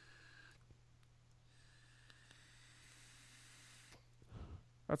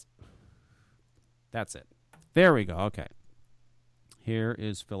 That's it. There we go. Okay. Here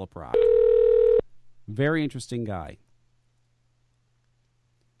is Philip Rock. Very interesting guy.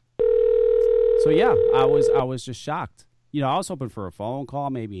 So yeah, I was just shocked. I was hoping for a phone call,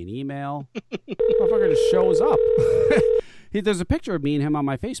 maybe an email. Motherfucker just shows up. There's a picture of me and him on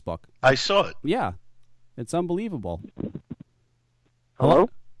my Facebook. I saw it. Yeah. It's unbelievable. Hello?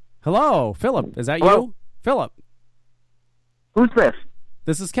 Hello, Philip. Is that Hello? you? Philip. Who's this?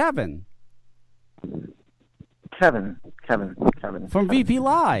 This is Kevin. Kevin. From VP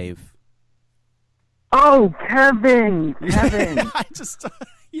Live. Oh, Kevin. I just,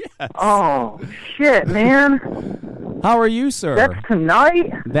 yes. Oh, shit, man. How are you, sir? That's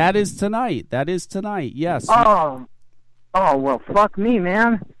tonight? That is tonight. Yes. Oh, well, fuck me,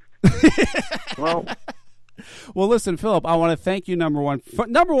 man. Well, listen, Philip, I want to thank you, number one.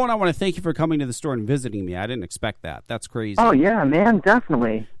 I want to thank you for coming to the store and visiting me. I didn't expect that. That's crazy. Oh, yeah, man,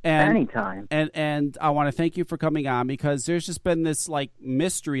 definitely. And, anytime. And I want to thank you for coming on because there's just been this, like,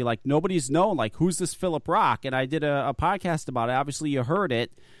 mystery. Like, nobody's known, like, who's this Philip Rock? And I did a podcast about it. Obviously, you heard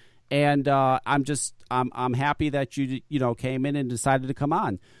it. And I'm happy that you came in and decided to come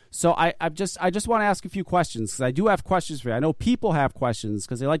on. So I just want to ask a few questions because I do have questions for you. I know people have questions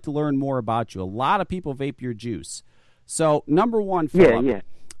because they like to learn more about you. A lot of people vape your juice. So number one, Philip,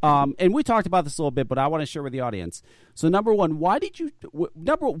 yeah. And we talked about this a little bit, but I want to share with the audience. So number one, what did you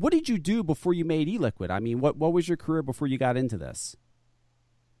do before you made e-liquid? I mean, what was your career before you got into this?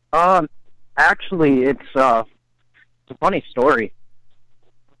 Actually, it's a funny story.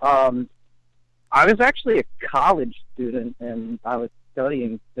 I was actually a college student, and I was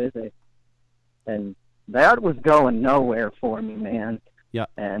studying physics, and that was going nowhere for me, man. Yeah.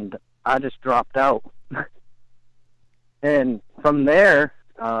 And I just dropped out. And from there,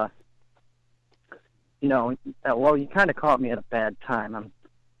 you kind of caught me at a bad time. I'm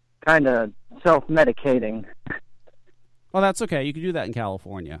kind of self-medicating. Well, that's okay. You can do that in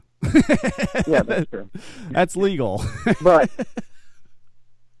California. Yeah, that's true. That's legal. But...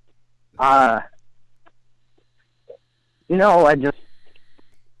 I just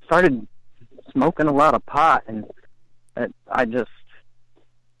started smoking a lot of pot, and I just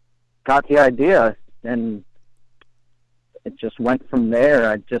got the idea, and it just went from there.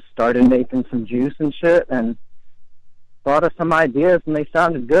 I just started making some juice and shit, and thought of some ideas, and they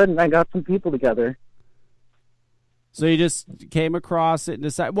sounded good, and I got some people together. So you just came across it and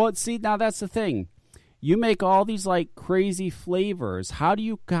decided, well, see, now that's the thing. You make all these like crazy flavors. How do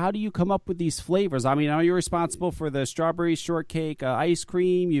you come up with these flavors? I mean, I know you're responsible for the strawberry shortcake ice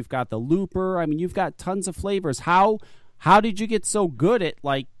cream. You've got the looper. I mean, you've got tons of flavors. How did you get so good at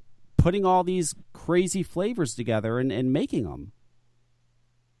like putting all these crazy flavors together and making them?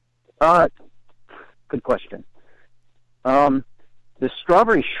 Good question. The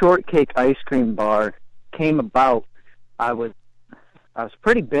strawberry shortcake ice cream bar came about. I was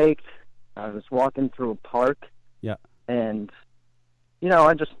pretty baked. I was walking through a park. Yeah. And,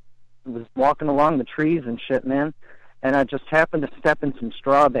 I just was walking along the trees and shit, man. And I just happened to step in some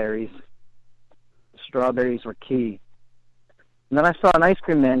strawberries. Strawberries were key. And then I saw an ice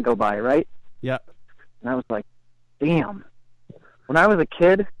cream man go by, right? Yeah. And I was like, damn. When I was a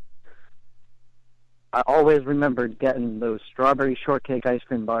kid, I always remembered getting those strawberry shortcake ice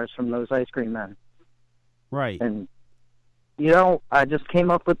cream bars from those ice cream men. Right. And, I just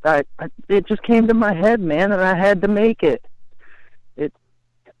came up with that. It just came to my head, man, and I had to make it. It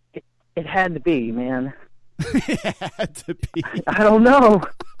had to be, man. It had to be. I don't know.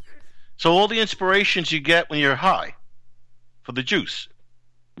 So all the inspirations you get when you're high for the juice.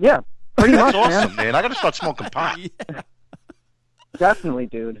 Yeah, pretty much, That's awesome, man. man. I got to start smoking pot. Yeah. Definitely,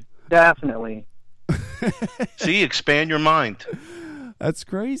 dude. Definitely. See, expand your mind. That's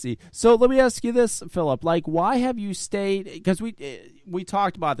crazy. So let me ask you this, Philip. Like, why have you stayed? Because we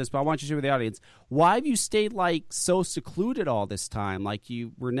talked about this, but I want you to share with the audience. Why have you stayed like so secluded all this time? Like,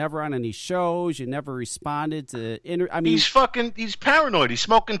 you were never on any shows. You never responded to. I mean, he's paranoid. He's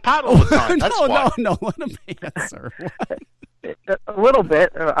smoking pot all the time. That's why. No. Let him answer. A little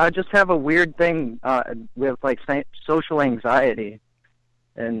bit. I just have a weird thing with like social anxiety,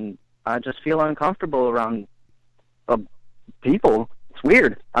 and I just feel uncomfortable around people. It's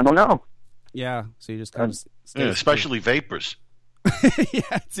weird. I don't know. Yeah, so you just kind of especially vapors.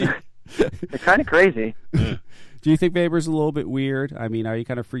 Yeah, they're kind of crazy. Yeah. Do you think vapors are a little bit weird? I mean, are you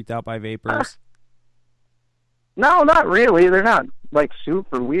kind of freaked out by vapors? No, not really. They're not like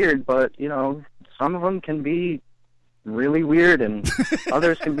super weird, but some of them can be really weird, and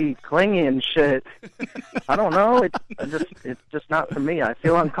others can be clingy and shit. I don't know. It's just not for me. I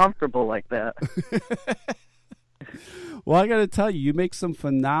feel uncomfortable like that. Well, I got to tell you, you make some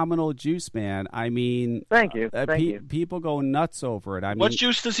phenomenal juice, man. I mean, thank you. Thank you. People go nuts over it. I mean, what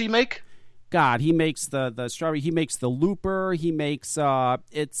juice does he make? God, he makes the strawberry. He makes the looper. He makes who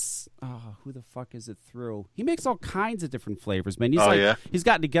the fuck is it through? He makes all kinds of different flavors, man. He's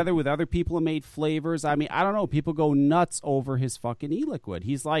gotten together with other people and made flavors. I mean, I don't know. People go nuts over his fucking e-liquid.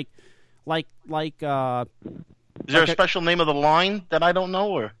 He's like. Is there a special name of the line that I don't know,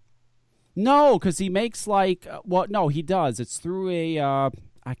 or? No, because he makes no, he does. It's through a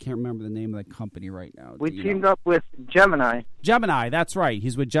I can't remember the name of the company right now. We teamed up with Gemini. Gemini, that's right.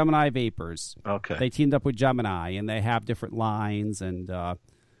 He's with Gemini Vapors. Okay. They teamed up with Gemini, and they have different lines, and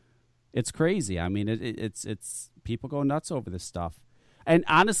it's crazy. I mean, it's people go nuts over this stuff. And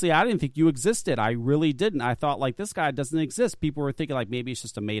honestly, I didn't think you existed. I really didn't. I thought, like, this guy doesn't exist. People were thinking, like, maybe it's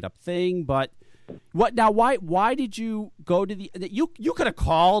just a made-up thing. But what now? Why did you go to the? You could have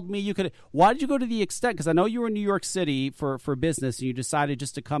called me. You could. Why did you go to the extent? Because I know you were in New York City for business, and you decided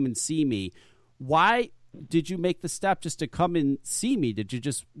just to come and see me. Why did you make the step just to come and see me? Did you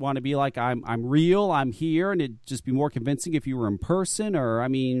just want to be like, I'm real, I'm here, and it'd just be more convincing if you were in person? Or, I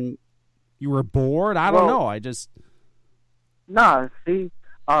mean, you were bored? I don't know. I just. No, see,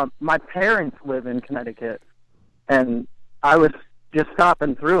 my parents live in Connecticut, and I was just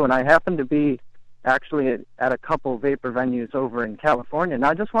stopping through, and I happened to be actually at a couple vapor venues over in California, and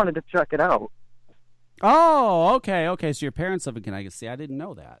I just wanted to check it out. Oh, okay. So your parents live in Connecticut. See, I didn't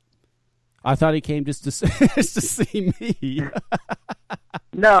know that. I thought he came just to just to see me.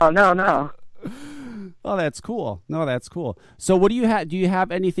 No. Oh, that's cool. No, that's cool. So what do you have? Do you have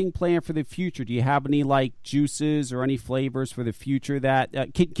anything planned for the future? Do you have any, like, juices or any flavors for the future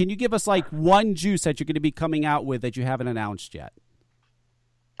that can you give us, like, one juice that you're going to be coming out with that you haven't announced yet?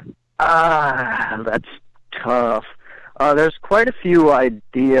 That's tough. There's quite a few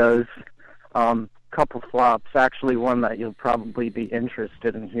ideas. Couple flops. Actually, one that you'll probably be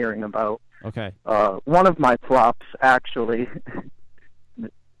interested in hearing about. Okay. One of my flops, actually,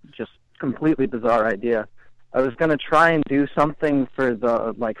 just completely bizarre idea. I was going to try and do something for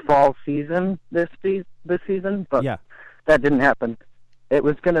the, like, fall season this season, but that didn't happen. It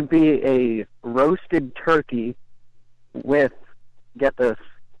was going to be a roasted turkey with, get this,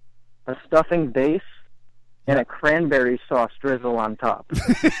 a stuffing base and a cranberry sauce drizzle on top.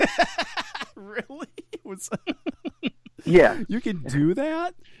 Really? Yeah. You can do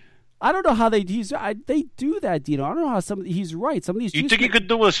that? I don't know how they do that, Dino. I don't know how he's right. Some of these. You think you could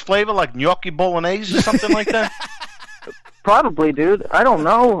do a flavor like gnocchi bolognese or something like that? Probably, dude. I don't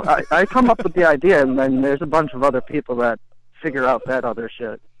know. I come up with the idea, and then there's a bunch of other people that figure out that other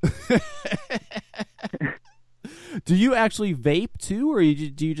shit. Do you actually vape too, or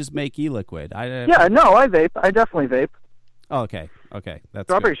do you just make e-liquid? Yeah, no, I vape. I definitely vape. Oh, okay. That's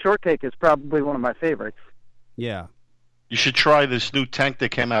Strawberry good. shortcake is probably one of my favorites. Yeah. You should try this new tank that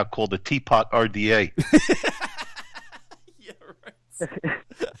came out called the Teapot RDA. Yeah, right.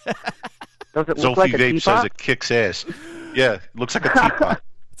 Does it look Sophie like a Vape teapot? says it kicks ass. Yeah, it looks like a teapot.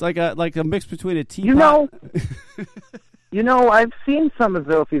 It's like a mix between a teapot. You know, I've seen some of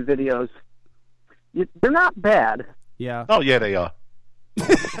Sophie videos. They're not bad. Yeah. Oh, yeah, they are.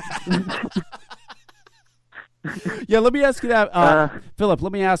 Yeah, let me ask you that, Philip.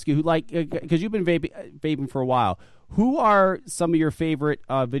 Let me ask you, because you've been vaping for a while. Who are some of your favorite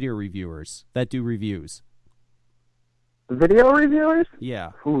video reviewers that do reviews? Video reviewers?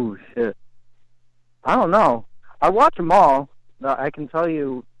 Yeah. Ooh, shit. I don't know. I watch them all. I can tell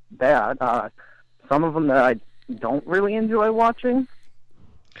you that. Some of them that I don't really enjoy watching.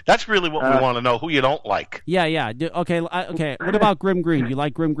 That's really what we want to know, who you don't like. Yeah. Okay. What about Grim Green? Do you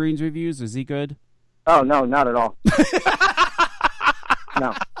like Grim Green's reviews? Is he good? Oh, no, not at all.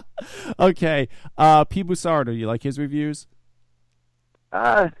 No. Okay. P. Busardo, you like his reviews?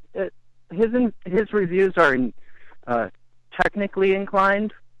 His reviews are technically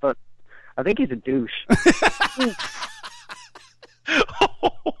inclined, but I think he's a douche.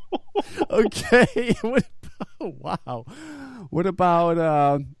 Okay. Wow. What about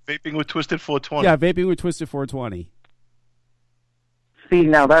Vaping with Twisted 420? Yeah, Vaping with Twisted 420. See,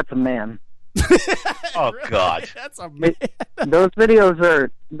 now that's a man. Oh, God. That's a man. Those videos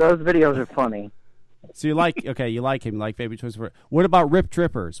are funny. So you like him, you like Vaping Twisted. What about Rip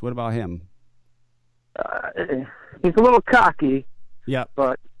Trippers? What about him? He's a little cocky. Yep.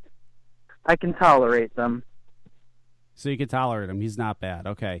 But I can tolerate them. So you can tolerate him. He's not bad.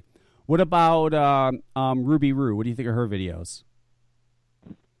 Okay. What about Ruby Roo? What do you think of her videos?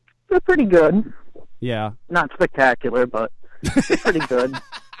 They're pretty good. Yeah. Not spectacular, but they're pretty good.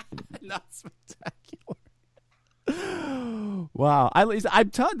 Not spectacular. Wow. I'm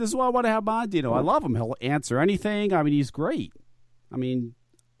telling you, this is why I want to have him on, Dino. I love him. He'll answer anything. I mean, he's great. I mean,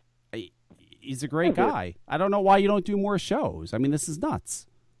 he's a great guy. I don't know why you don't do more shows. I mean, this is nuts.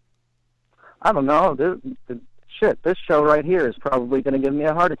 I don't know. Shit, this show right here is probably going to give me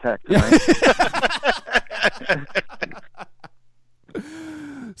a heart attack tonight.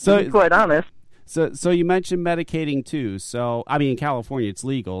 So, to be quite honest. So you mentioned medicating too. So, I mean, in California, it's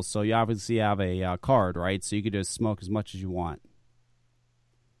legal. So you obviously have a card, right? So you could just smoke as much as you want.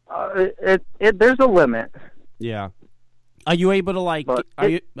 There's a limit. Yeah. Are you able to like? But Are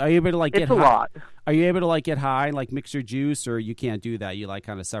you able to like get it's a high? lot. Are you able to like get high and like mix your juice, or you can't do that? You like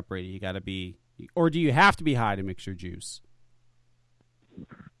kind of separate it. You got to be, or do you have to be high to mix your juice?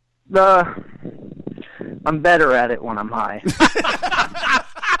 I'm better at it when I'm high.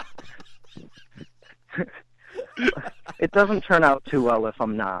 It doesn't turn out too well if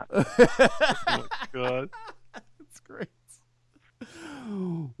I'm not. Oh, God. That's great.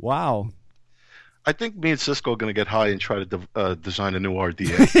 Wow. I think me and Cisco are going to get high and try to design a new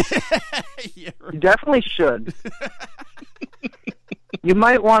RDA. Yeah, You definitely should. You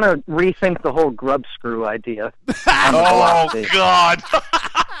might want to rethink the whole grub screw idea. On the Oh, velocity, God.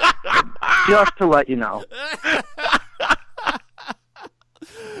 just to let you know.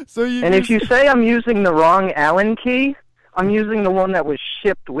 So you And if you say I'm using the wrong Allen key, I'm using the one that was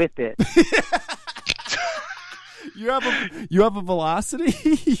shipped with it. you have a velocity,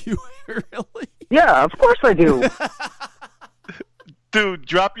 you really? Yeah, of course I do. Dude,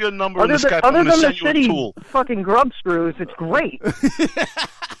 drop your number in Other the Skype. I'm than going to the send you a shitty tool. fucking grub screws, it's great.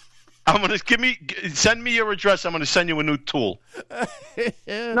 I'm going to send me your address. I'm going to send you a new tool.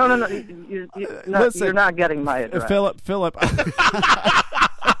 No. Listen, You're not getting my address. Philip.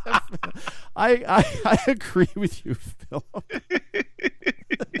 I agree with you, Philip.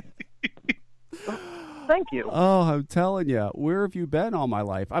 Thank you. Oh, I'm telling you, where have you been all my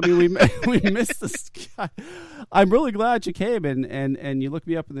life? I mean, we missed this guy. I'm really glad you came and you looked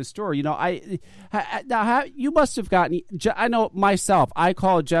me up in the store. You know, you must have gotten. I know myself. I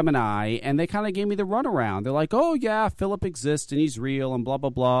called Gemini, and they kind of gave me the runaround. They're like, "Oh yeah, Philip exists and he's real and blah blah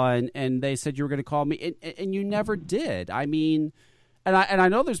blah," and they said you were going to call me, and you never did. I mean, and I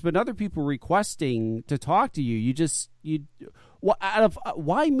know there's been other people requesting to talk to you.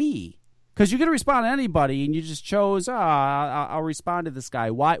 Why me? Because you can respond to anybody, and you just chose, I'll respond to this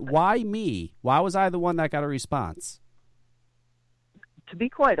guy. Why me? Why was I the one that got a response? To be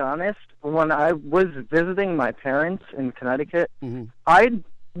quite honest, when I was visiting my parents in Connecticut, Mm-hmm. I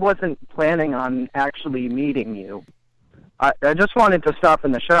wasn't planning on actually meeting you. I just wanted to stop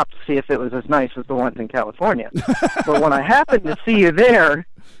in the shop to see if it was as nice as the ones in California. But when I happened to see you there,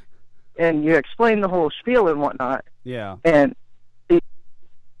 and you explained the whole spiel and whatnot, Yeah. and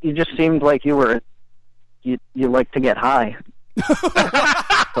you just seemed like you like to get high. So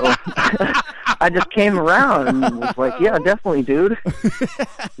I just came around and was like, yeah, definitely, dude.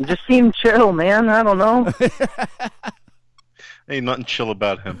 You just seem chill, man. I don't know. Ain't nothing chill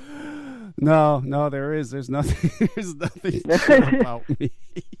about him. No, there is. There's nothing. There's nothing about me.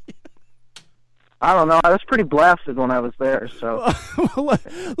 I don't know. I was pretty blasted when I was there. So Well,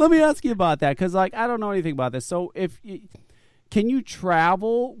 let me ask you about that, because like I don't know anything about this. So can you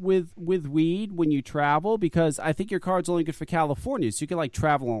travel with weed when you travel? Because I think your card's only good for California, so you can like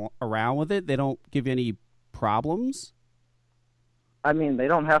travel around with it. They don't give you any problems. I mean, they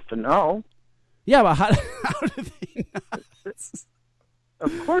don't have to know. Yeah, but how do they know?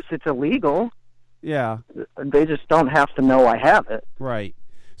 Of course, it's illegal. Yeah, They just don't have to know I have it. right.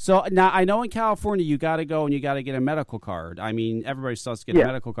 So now I know in California you got to go and you got to get a medical card. I mean, everybody still has to get a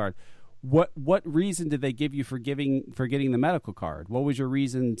medical card. What reason did they give you for getting the medical card? What was your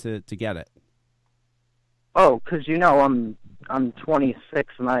reason to get it? Oh, because I'm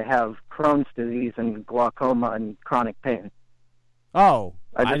 26 and I have Crohn's disease and glaucoma and chronic pain. Oh,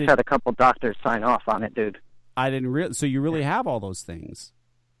 I just had a couple doctors sign off on it, dude. I didn't so you really have all those things?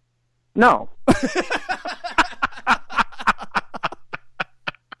 No.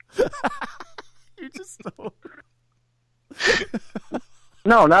 You just don't.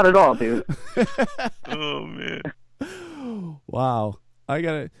 No, not at all, dude. Oh, man. Wow. I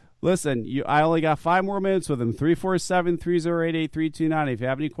got to listen. I only got 5 more minutes with him. 347-308-8329. If you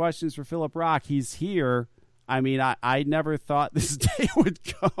have any questions for Philip Rock, he's here. I mean, I never thought this day would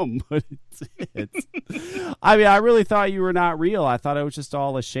come, but it did. I mean, I really thought you were not real. I thought it was just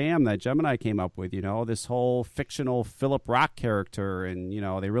all a sham that Gemini came up with, this whole fictional Philip Rock character. And,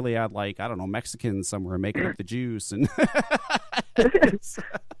 they really had, like, I don't know, Mexicans somewhere making up the juice. And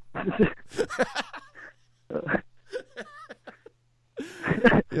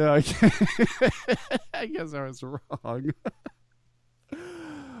yeah, I guess I was wrong.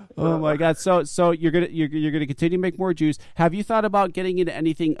 Oh my God! So you're gonna continue to make more juice. Have you thought about getting into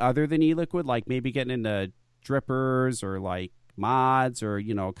anything other than e-liquid, like maybe getting into drippers or like mods, or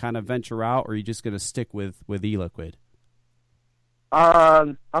kind of venture out, or are you just gonna stick with e-liquid?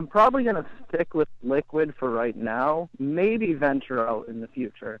 I'm probably gonna stick with liquid for right now. Maybe venture out in the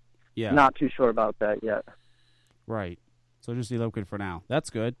future. Yeah, not too sure about that yet. Right. So just e-liquid for now. That's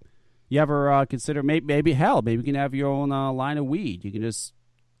good. You ever consider maybe you can have your own line of weed? You can just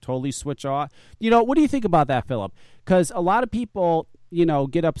totally switch off. What do you think about that, Philip? Because a lot of people,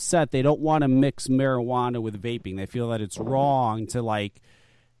 get upset. They don't want to mix marijuana with vaping. They feel that it's wrong to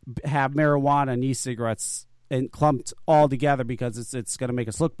have marijuana and e-cigarettes and clumped all together because it's going to make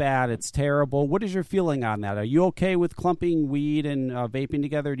us look bad. It's terrible. What is your feeling on that? Are you okay with clumping weed and vaping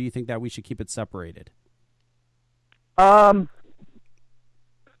together? Or do you think that we should keep it separated? I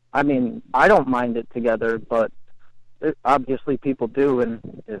don't mind it together, but obviously people do,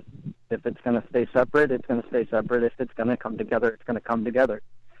 and if it's going to stay separate, it's going to stay separate. If it's going to come together, it's going to come together.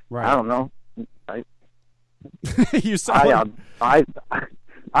 Right. I don't know.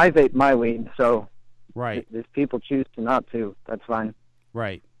 I vape my weed, so right. If people choose to not to, that's fine.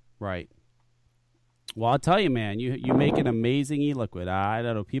 Right. Well, I'll tell you, man, you make an amazing e-liquid. I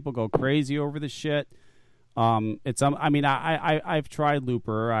don't know, people go crazy over the shit. I've tried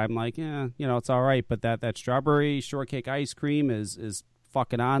Looper. I'm like, it's all right, but that strawberry shortcake ice cream is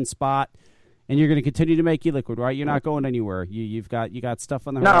fucking on spot. And you're going to continue to make e-liquid, right? You're not going anywhere. You got stuff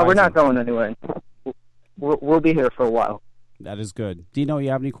on the horizon. No, we're not going anywhere. We'll be here for a while. That is good. Dino, you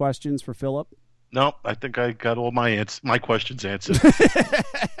have any questions for Philip? No, I think I got all my questions answered.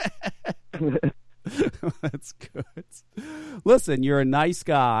 That's good. Listen, you're a nice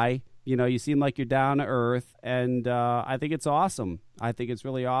guy. You seem like you're down to earth, and I think it's awesome. I think it's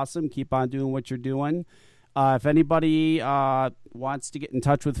really awesome. Keep on doing what you're doing. If anybody wants to get in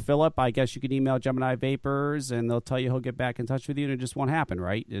touch with Philip, I guess you can email Gemini Vapors, and they'll tell you he'll get back in touch with you, and it just won't happen,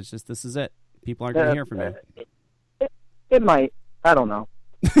 right? It's just, this is it. People aren't going to hear from you. It might. I don't know.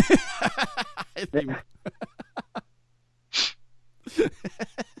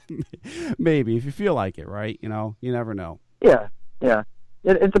 Maybe, if you feel like it, right? You never know. Yeah.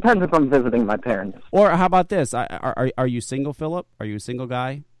 It depends if I'm visiting my parents. Or how about this? Are you single, Philip? Are you a single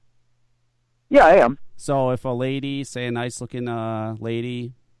guy? Yeah, I am. So if a lady, say a nice-looking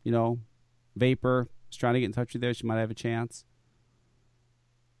lady, vapor, is trying to get in touch with you, she might have a chance?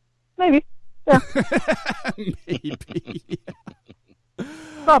 Maybe, yeah. Maybe.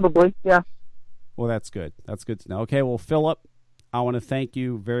 Probably, yeah. Well, that's good. That's good to know. Okay, well, Philip, I want to thank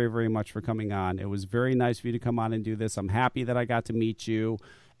you very, very much for coming on. It was very nice for you to come on and do this. I'm happy that I got to meet you.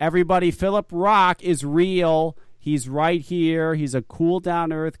 Everybody, Philip Rock is real. He's right here. He's a cool,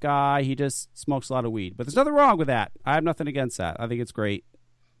 down-to-earth guy. He just smokes a lot of weed. But there's nothing wrong with that. I have nothing against that. I think it's great.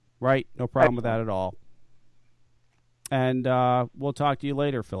 Right? No problem with that at all. And we'll talk to you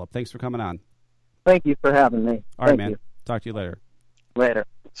later, Philip. Thanks for coming on. Thank you for having me. All right, man. Talk to you later. Later.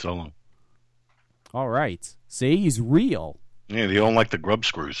 So long. All right. See, he's real. Yeah, they don't like the grub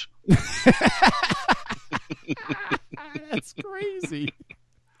screws. That's crazy.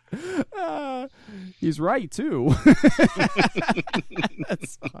 He's right, too.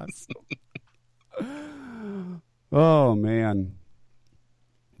 That's awesome. Oh, man.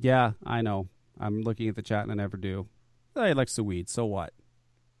 Yeah, I know. I'm looking at the chat and I never do. He likes the weed, so what?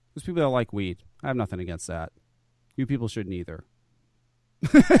 There's people that like weed. I have nothing against that. You people shouldn't either.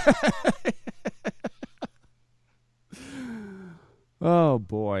 Oh,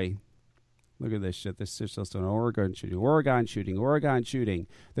 boy. Look at this shit. This shit's just an Oregon shooting.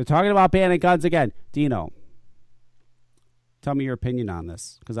 They're talking about banning guns again. Dino, tell me your opinion on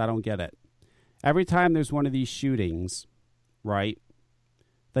this, because I don't get it. Every time there's one of these shootings, right,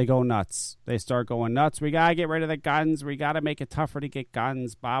 they go nuts. They start going nuts. We got to get rid of the guns. We got to make it tougher to get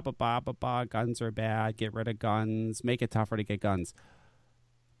guns. Ba, ba, ba, ba, ba. Guns are bad. Get rid of guns. Make it tougher to get guns.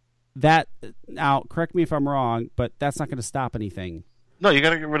 Now, correct me if I'm wrong, but that's not going to stop anything. No, you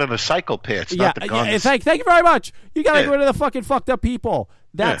got to get rid of the psychopaths, not the guns. Yeah, thank you very much. You got to get rid of the fucking fucked up people.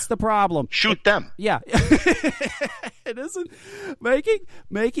 That's the problem. Shoot them. Yeah. It isn't making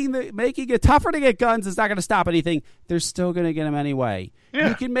it tougher to get guns is not going to stop anything. They're still going to get them anyway. Yeah.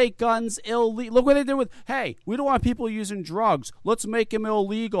 You can make guns illegal. Look what they did with, hey, we don't want people using drugs. Let's make them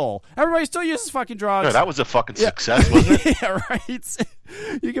illegal. Everybody still uses fucking drugs. Yeah, that was a fucking success, wasn't it? Yeah, right.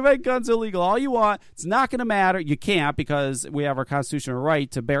 You can make guns illegal all you want. It's not going to matter. You can't, because we have our constitutional right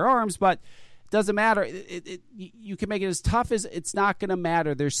to bear arms, but doesn't matter. You can make it as tough as it's not going to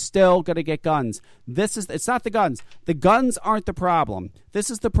matter. They're still going to get guns. It's not the guns. The guns aren't the problem. This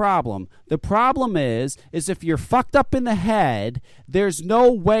is the problem. The problem is if you're fucked up in the head, there's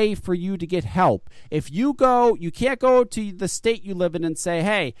no way for you to get help. If you can't go to the state you live in and say,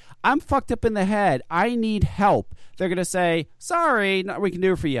 hey, I'm fucked up in the head. I need help. They're going to say, sorry, nothing we can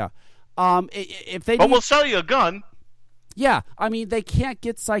do for you. But we'll sell you a gun. Yeah, I mean, they can't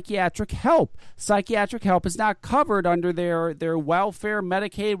get psychiatric help. Psychiatric help is not covered under their welfare,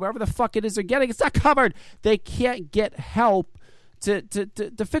 Medicaid, whatever the fuck it is they're getting. It's not covered. They can't get help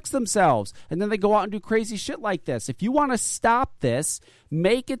to fix themselves. And then they go out and do crazy shit like this. If you want to stop this,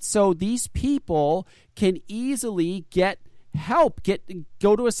 make it so these people can easily get help,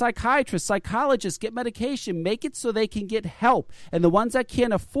 go to a psychiatrist, psychologist, get medication, make it so they can get help. And the ones that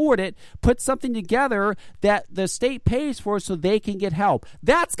can't afford it, put something together that the state pays for so they can get help.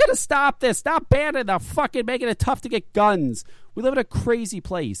 That's going to stop this. Stop banning the fucking making it tough to get guns. We live in a crazy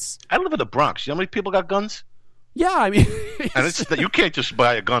place. I live in the Bronx. You know how many people got guns? Yeah, I mean, and you can't just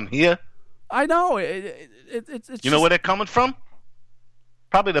buy a gun here. I know. You know where they're coming from?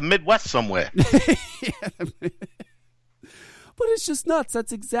 Probably the Midwest somewhere. But it's just nuts.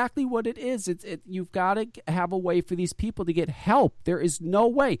 That's exactly what it is. You've got to have a way for these people to get help. There is no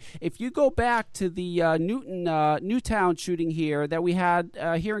way. If you go back to the Newtown shooting here that we had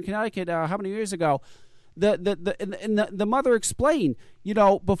here in Connecticut, how many years ago? The mother explained,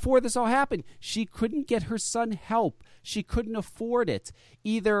 before this all happened, she couldn't get her son help. She couldn't afford it.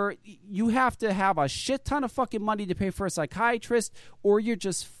 Either you have to have a shit ton of fucking money to pay for a psychiatrist, or you're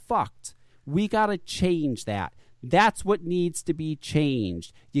just fucked. We got to change that. That's what needs to be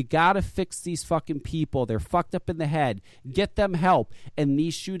changed. You got to fix these fucking people. They're fucked up in the head. Get them help, and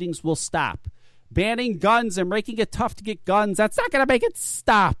these shootings will stop. Banning guns and making it tough to get guns, that's not going to make it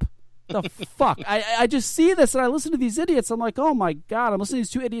stop. The fuck? I just see this, and I listen to these idiots. I'm like, oh, my God. I'm listening to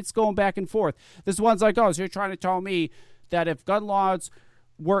these two idiots going back and forth. This one's like, oh, so you're trying to tell me that if gun laws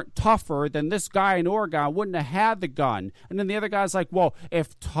weren't tougher, then this guy in Oregon wouldn't have had the gun. And then the other guy's like, well,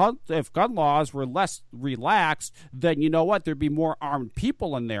 if gun laws were less relaxed, then you know what? There'd be more armed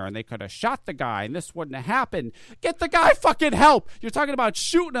people in there, and they could have shot the guy, and this wouldn't have happened. Get the guy fucking help. You're talking about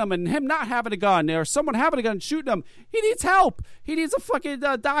shooting him and him not having a gun, or someone having a gun and shooting him. He needs help. He needs a fucking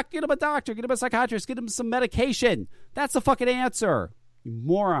doc. Get him a doctor. Get him a psychiatrist. Get him some medication. That's the fucking answer. You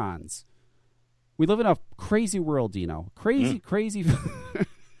morons. We live in a crazy world, Dino. Crazy.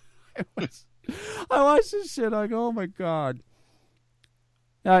 I watch this shit. I go, oh my God.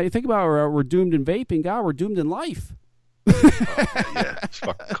 You think about we're doomed in vaping. God, we're doomed in life. Yeah, this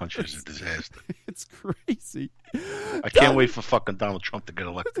fucking country's a disaster. It's crazy. I can't wait for fucking Donald Trump to get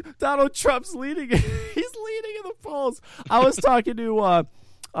elected. Donald Trump's leading. He's leading in the polls. I was talking to,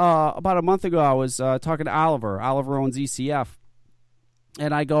 about a month ago, I was talking to Oliver. Oliver owns ECF.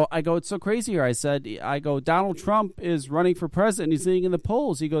 And I go, it's so crazy here. I go, Donald Trump is running for president. He's leading in the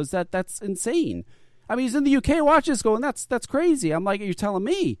polls. He goes, that's insane. I mean, he's in the UK. Watch this going, that's crazy. I'm like, you're telling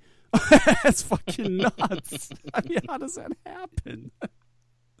me? That's fucking nuts. I mean, how does that happen?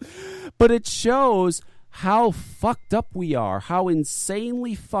 But it shows how fucked up we are, how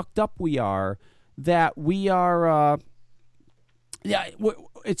insanely fucked up we are, that we are,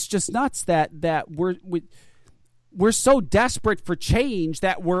 it's just nuts that we're so desperate for change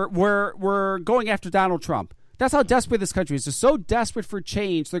that we're going after Donald Trump. That's how desperate this country is. They're so desperate for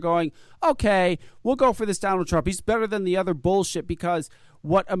change. They're going, okay, we'll go for this Donald Trump. He's better than the other bullshit, because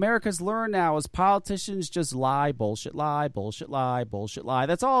what America's learned now is politicians just lie, bullshit, lie, bullshit, lie, bullshit, lie.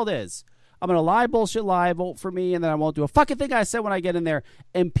 That's all it is. I'm going to lie, bullshit, lie, vote for me, and then I won't do a fucking thing I said when I get in there.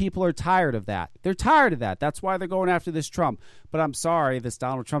 And people are tired of that. They're tired of that. That's why they're going after this Trump. But I'm sorry, this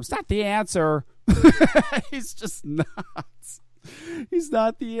Donald Trump's not the answer. He's just not. He's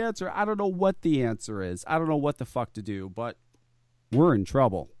not the answer. I don't know what the answer is. I don't know what the fuck to do, but we're in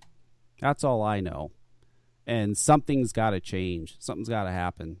trouble. That's all I know. And something's got to change. Something's got to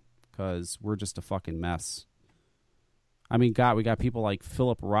happen, because we're just a fucking mess. I mean, God, we got people like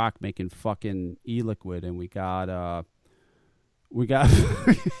Philip Rock making fucking e-liquid, and we got we got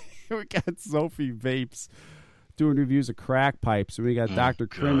Sophie Vapes doing reviews of crack pipes, and we got Dr.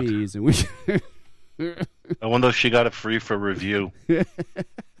 Crimmies, and we. I wonder if she got it free for review.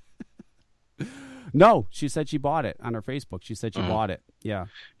 No, she said she bought it on her Facebook. She said she bought it. Yeah.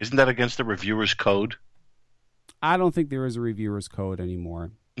 Isn't that against the reviewer's code? I don't think there is a reviewer's code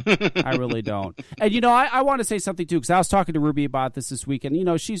anymore. I really don't. And, I want to say something, too, because I was talking to Ruby about this week,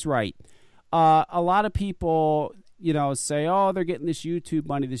 and, she's right. A lot of people, say, oh, they're getting this YouTube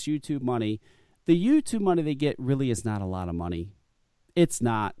money. The YouTube money they get really is not a lot of money. It's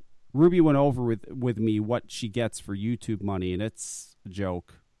not. Ruby went over with me what she gets for YouTube money, and it's a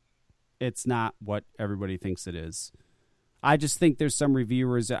joke. It's not what everybody thinks it is. I just think there's some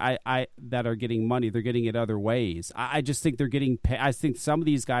reviewers that are getting money. They're getting it other ways. I just think they're getting paid. I think some of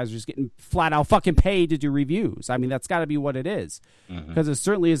these guys are just getting flat out fucking paid to do reviews. I mean, that's got to be what it is, because it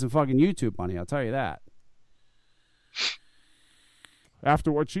certainly isn't fucking YouTube money. I'll tell you that.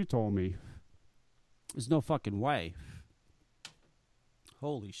 After what she told me, there's no fucking way.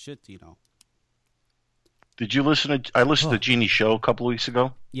 Holy shit, Tino. Did you listen to... I listened to Jeannie's show a couple of weeks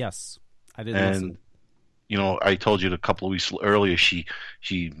ago. Yes, I did listen. I told you a couple of weeks earlier she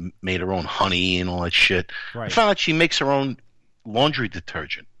made her own honey and all that shit. Right. I found out she makes her own laundry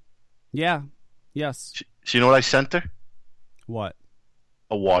detergent. Yeah. Yes. So you know what I sent her? What?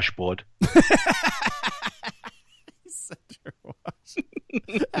 A washboard.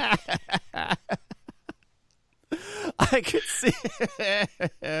 I could see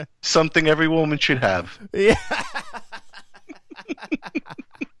something every woman should have. Yeah.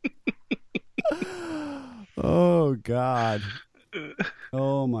 Oh God.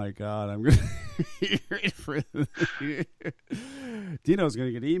 Oh my God. I'm gonna be ready for Dino's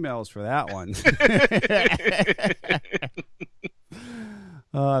gonna get emails for that one.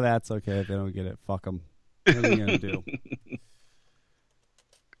 Oh, that's okay if they don't get it. Fuck them. What are you gonna do?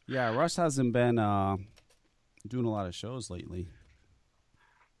 Yeah, Russ hasn't been doing a lot of shows lately.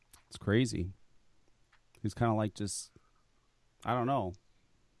 It's crazy. He's kind of like just, I don't know.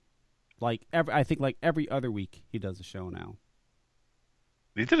 I think every other week he does a show now.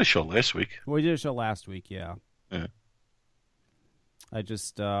 He did a show last week. Well, he did a show last week, yeah. I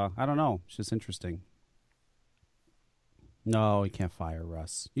just, I don't know. It's just interesting. No, you can't fire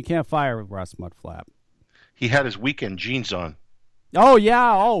Russ. You can't fire Russ Mudflap. He had his weekend jeans on. Oh,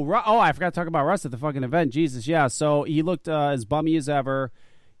 yeah. Oh, I forgot to talk about Russ at the fucking event. Jesus, yeah. So he looked as bummy as ever.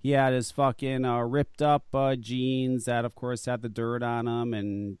 He had his fucking ripped up jeans that, of course, had the dirt on them,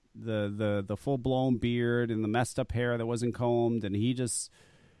 and the full blown beard and the messed up hair that wasn't combed, and he just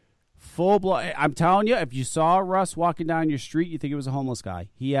full blown. I'm telling you, if you saw Russ walking down your street, you think he was a homeless guy.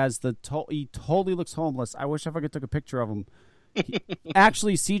 He has he totally looks homeless. I wish I could took a picture of him.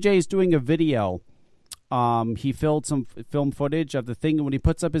 Actually, CJ is doing a video. He filmed some film footage of the thing, and when he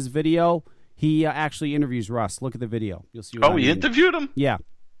puts up his video, he actually interviews Russ. Look at the video. You'll see. He interviewed him? Yeah.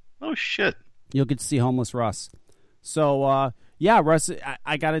 Oh, shit. You'll get to see homeless Russ. So, yeah, Russ,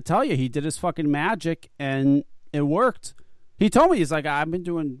 I got to tell you, he did his fucking magic, and it worked. He told me, he's like, I've been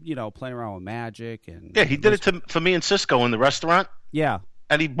doing, playing around with magic. And yeah, he did it for me and Cisco in the restaurant. Yeah.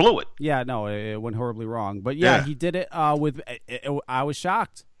 And he blew it. Yeah, no, it went horribly wrong. But, yeah, he did it I was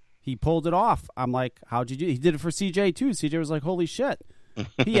shocked. He pulled it off. I'm like, how'd you do it? He did it for CJ, too. CJ was like, holy shit.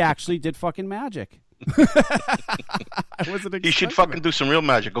 He actually did fucking magic. I wasn't he should fucking do some real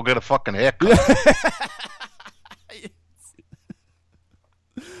magic. Go get a fucking haircut.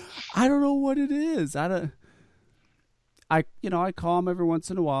 I don't know what it is. I call him every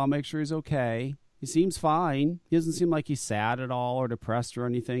once in a while, make sure he's okay. He seems fine. He doesn't seem like he's sad at all or depressed or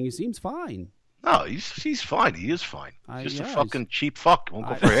anything. He seems fine. No, he's fine. He is fine. He's just a fucking cheap fuck. Won't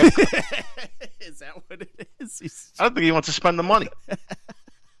go for a haircut. Is that what it is? I don't think he wants to spend the money.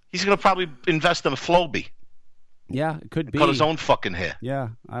 He's going to probably invest in a Flowbee. Yeah, it could be. Cut his own fucking hair. Yeah,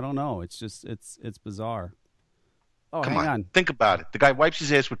 I don't know. It's just, it's bizarre. Oh, Come hang on. Think about it. The guy wipes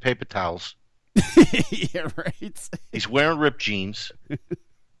his ass with paper towels. Yeah, right. He's wearing ripped jeans. He's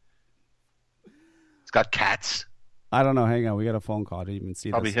got cats. I don't know. Hang on. We got a phone call. I didn't even see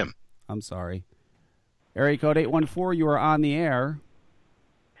Probably this. him. I'm sorry. Area code 814, you are on the air.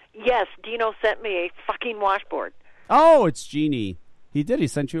 Yes, Dino sent me a fucking washboard. Oh, it's Jeannie. He did. He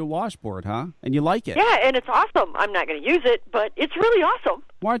sent you a washboard, huh? And you like it? Yeah, and it's awesome. I'm not going to use it, but it's really awesome.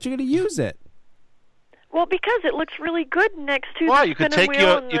 Why aren't you going to use it? Well, because it looks really good next to Why? the You could spinning take wheel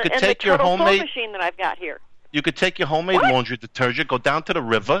your and you the, could and take the your Turtle Flow homemade machine that I've got here. You could take your homemade laundry detergent, go down to the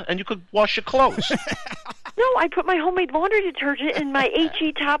river, and you could wash your clothes. No, I put my homemade laundry detergent in my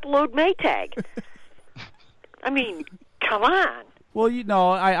HE Top Load Maytag. I mean, come on. Well,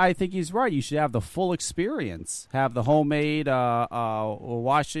 I think he's right. You should have the full experience. Have the homemade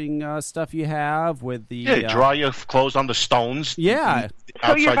washing stuff you have with the... dry your clothes on the stones. Yeah.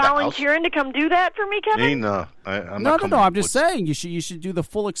 So you're volunteering to come do that for me, Kevin? No, I'm no. not coming I'm just saying you should do the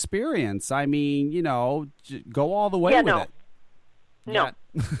full experience. I mean, go all the way with it. No. Yeah.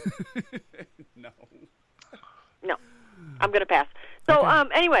 No. I'm going to pass. So,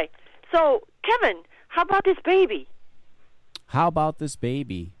 anyway. So, Kevin, how about this baby? How about this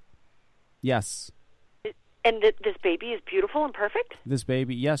baby? Yes. And this baby is beautiful and perfect? This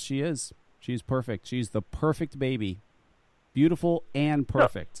baby, yes, she is. She's perfect. She's the perfect baby. Beautiful and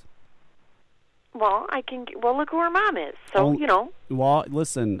perfect. Well, look who her mom is. So, Well,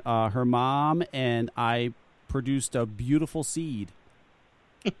 listen, her mom and I produced a beautiful seed.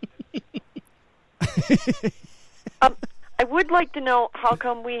 I would like to know how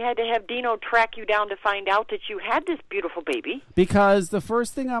come we had to have Dino track you down to find out that you had this beautiful baby. Because the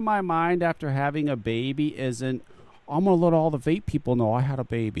first thing on my mind after having a baby isn't, I'm going to let all the vape people know I had a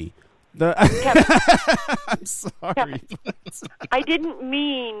baby. I'm sorry. Kevin, I didn't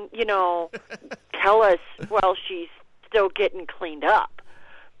mean, tell us, well, she's still getting cleaned up.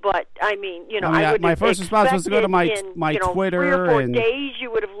 But I mean, you know, I mean, I would. my first response was to go to my Twitter 3 or 4 and days.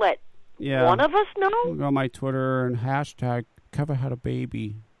 You would have let one of us know. Go on my Twitter and hashtag Kevin had a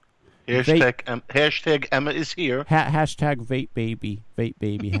baby. Hashtag Emma is here. Hashtag vape baby.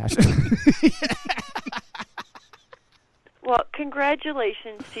 Hashtag. Well,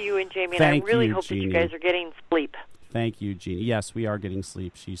 congratulations to you and Jamie, and Thank I really you, hope Jeannie. that you guys are getting sleep. Thank you, Jeannie. Yes, we are getting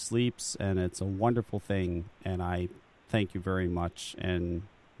sleep. She sleeps, and it's a wonderful thing, and I thank you very much. And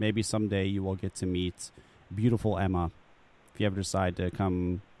maybe someday you will get to meet beautiful Emma if you ever decide to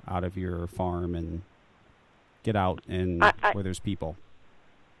come out of your farm and get out and where there's people.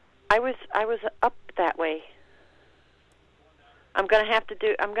 I was up that way. I'm gonna have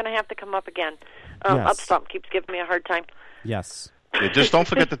to come up again. Yes. Upstomp keeps giving me a hard time. Yes. Yeah, just don't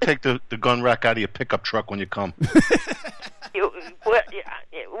forget to take the gun rack out of your pickup truck when you come.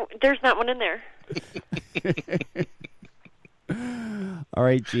 There's not one in there. All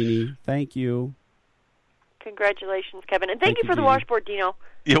right, Jeannie. Thank you. Congratulations, Kevin, and thank you for the Jeannie. washboard, Dino.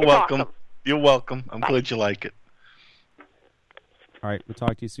 You're It's welcome. awesome. You're welcome. I'm Bye. glad you like it. All right, we'll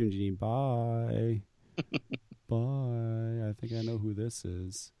talk to you soon, Jeannie. Bye. Bye. I think I know who this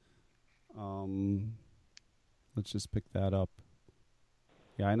is. Let's just pick that up.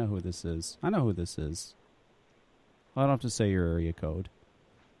 Yeah, I know who this is. I know who this is. I don't have to say your area code.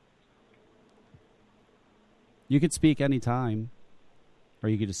 You could speak anytime. Or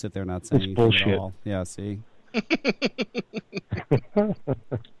you could just sit there and not say It's anything bullshit. at all. Yeah, see?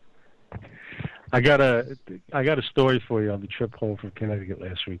 I got a story for you on the trip home from Connecticut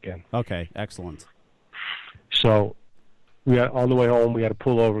last weekend. Okay, excellent. So, on the way home, we had to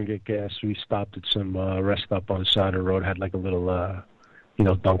pull over and get gas. We stopped at some rest stop on the side of the road. Had like a little,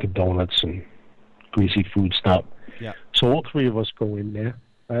 Dunkin' Donuts and greasy food stop. Yeah. So all three of us go in there.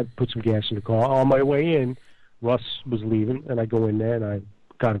 I put some gas in the car. On my way in, Russ was leaving, and I go in there and I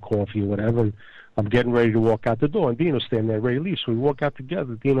got a coffee or whatever. And I'm getting ready to walk out the door, and Dino's standing there ready to leave. So we walk out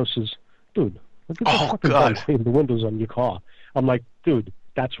together. Dino says, "Dude, look at the fucking guy cleaning the windows on your car." I'm like, "Dude,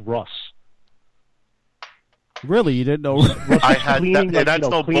 that's Russ." Really? You didn't know? I had that. like, That's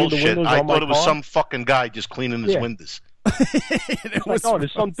no cleaning the bullshit. windows I on my thought it was car? some fucking guy just cleaning his Yeah. windows. It's like, oh,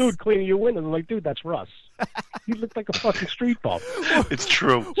 there's some dude cleaning your windows. I'm like, dude, that's Russ. He looked like a fucking street bum. It's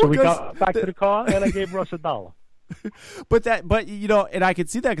true. So we got back to the car, and I gave Russ $1. But and I could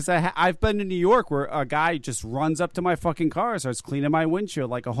see that because I've been to New York where a guy just runs up to my fucking car and starts cleaning my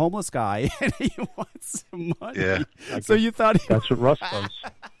windshield like a homeless guy, and he wants some money. Yeah. So you thought that's what Russ does.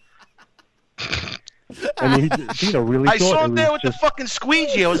 I mean, Dino really. I saw thought him it there was with the fucking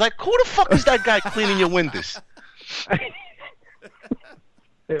squeegee. I was like, "Who the fuck is that guy cleaning your windows?"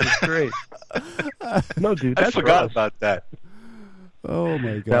 It was great. No, dude, I that's forgot Russ. about that. Oh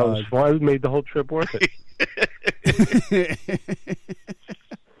my god, That was fun. It made the whole trip worth it.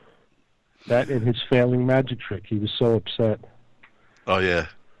 That and his failing magic trick. He was so upset. Oh yeah,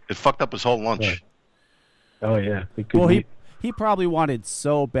 it fucked up his whole lunch. Yeah. Oh yeah. Well, he probably wanted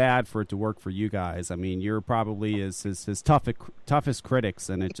so bad for it to work for you guys. I mean, you're probably his toughest critics,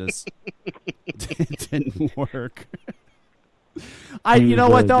 and it just it didn't work. You know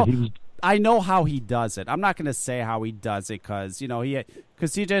what though? I know how he does it. I'm not going to say how he does it because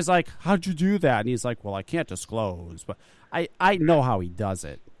CJ's like, "How'd you do that?" And he's like, "Well, I can't disclose." But I know how he does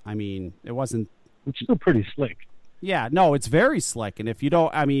it. I mean, it's still pretty slick. Yeah, no, it's very slick. And if you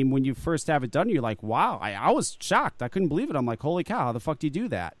don't, I mean, when you first have it done, you're like, wow, I was shocked. I couldn't believe it. I'm like, holy cow, how the fuck do you do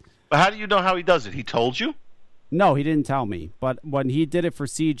that? But how do you know how he does it? He told you? No, he didn't tell me. But when he did it for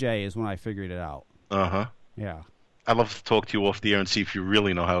CJ is when I figured it out. Uh-huh. Yeah. I'd love to talk to you off the air and see if you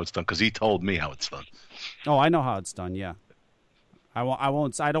really know how it's done, because he told me how it's done. Oh, I know how it's done, yeah. I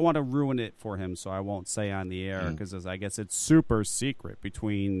don't want to ruin it for him, so I won't say on the air, because I guess it's super secret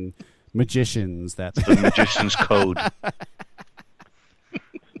between magicians. The magician's code.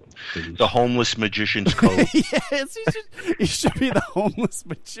 The homeless magician's code. Yes, he should be the homeless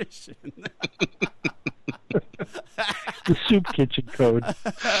magician. The soup kitchen code.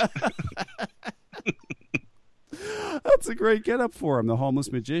 That's a great get-up for him. The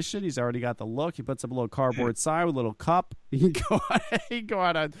homeless magician. He's already got the look. He puts up a little cardboard sign with a little cup. He can go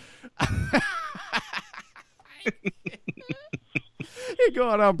out on... He'd go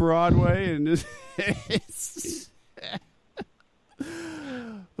out on Broadway and just...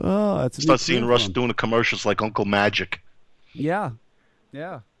 Oh, that's a start seeing Russ doing the commercials like Uncle Magic. Yeah.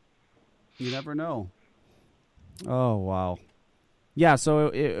 You never know. Oh wow. Yeah, so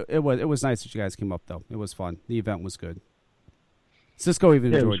it was nice that you guys came up though. It was fun. The event was good. Cisco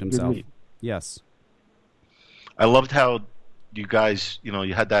even enjoyed himself. Yes. I loved how you guys,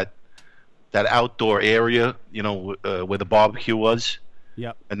 you had that outdoor area, where the barbecue was.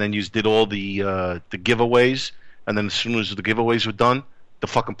 Yep. And then you did all the giveaways, and then as soon as the giveaways were done, the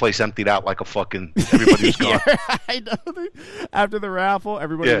fucking place emptied out like a fucking everybody was gone. Yeah, I know. After the raffle,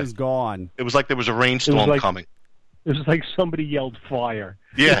 everybody was gone. It was like there was a rainstorm coming. It was like somebody yelled fire.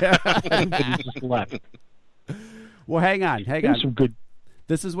 Yeah. Everybody just left. Well, hang on. Some good.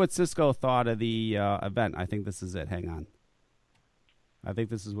 This is what Cisco thought of the event. I think this is it. Hang on. I think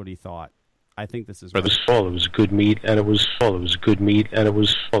this is what he thought. I think this is. It was full. It was good meat, and it was full. It was good meat, and it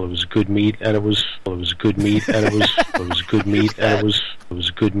was full. It was good meat, and it was full. It was good meat, and it was. It was good meat, and it was. It was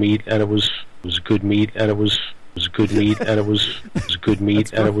good meat, and it was. It was good meat, and it was. It was good meat, and it was. It was good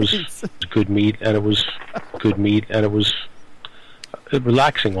meat, and it was. It was good meat, and it was. Good meat, and it was.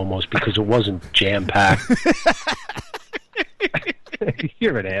 Relaxing almost because it wasn't jam packed.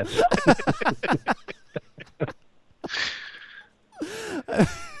 You're an ass.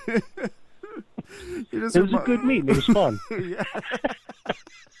 It was a good meeting. It was fun.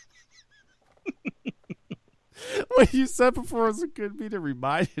 What you said before was a good meeting. It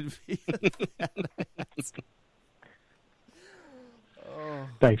reminded me of that.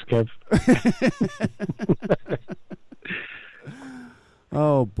 Thanks, Kev.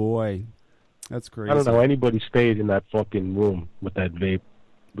 Oh, boy. That's crazy. I don't know. Anybody stayed in that fucking room with that vape,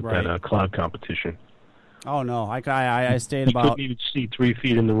 with that cloud competition. Oh, no. I stayed You about... couldn't even see 3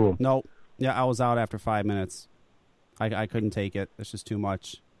 feet in the room. Nope. Yeah, I was out after 5 minutes. I couldn't take it. It's just too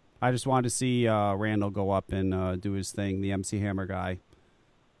much. I just wanted to see Randall go up and do his thing, the MC Hammer guy.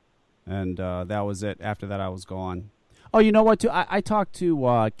 And that was it. After that, I was gone. Oh, you know what, too? I talked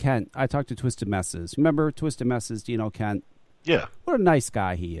to Kent. I talked to Twisted Messes. Remember Twisted Messes, Dino Kent? Yeah. What a nice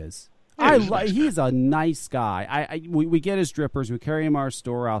guy he is. Yeah, he's a nice guy. We get his drippers. We carry him to our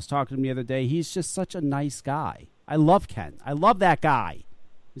store. I was talking to him the other day. He's just such a nice guy. I love Kent. I love that guy.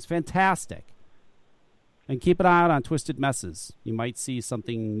 He's fantastic. And keep an eye out on Twisted Messes. You might see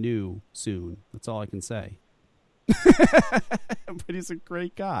something new soon. That's all I can say. But he's a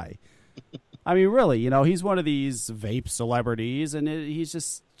great guy. I mean, really, he's one of these vape celebrities, and he's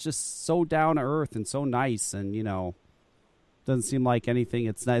just so down to earth and so nice, and doesn't seem like anything.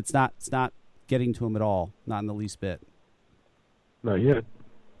 It's not getting to him at all. Not in the least bit. Not yet.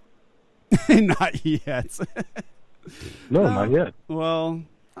 Not yet. No, not yet. Well,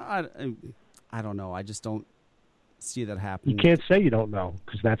 I don't know. I just don't see that happening. You can't say you don't know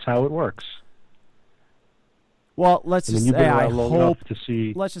because that's how it works. Well, let's just say I hope to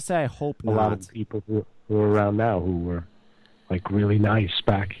see. Let's just say I hope a lot of people who are around now who were like really nice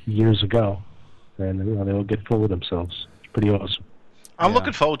back years ago, and they'll get full of themselves. It's pretty awesome. I'm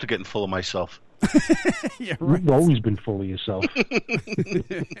looking forward to getting full of myself. Yeah, right. You've always been full of yourself.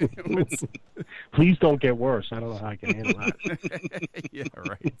 Please don't get worse. I don't know how I can handle that. Yeah,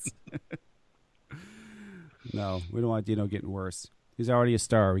 right. No, we don't want Dino getting worse. He's already a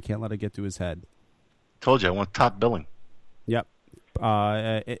star. We can't let it get to his head. Told you, I want top billing. Yep.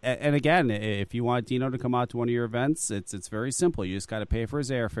 And again, if you want Dino to come out to one of your events, it's very simple. You just got to pay for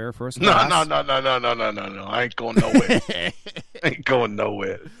his airfare first class. No. I ain't going nowhere. I ain't going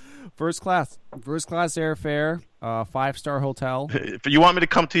nowhere. First class airfare, 5-star hotel. If you want me to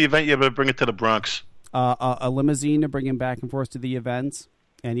come to the event, you better bring it to the Bronx. A limousine to bring him back and forth to the event,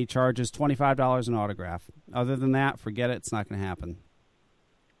 and he charges $25 an autograph. Other than that, forget it. It's not going to happen.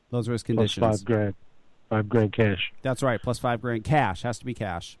 Those are his conditions. Plus $5,000 cash. That's right. Plus $5,000 cash. Has to be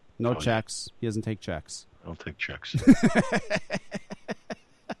cash. No checks. Yeah. He doesn't take checks. I don't take checks.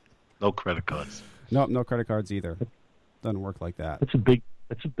 No credit cards. Nope. No credit cards either. Doesn't work like that. That's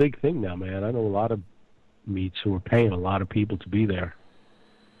a big thing now, man. I know a lot of meets who are paying a lot of people to be there.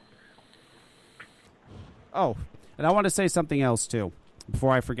 Oh, and I want to say something else too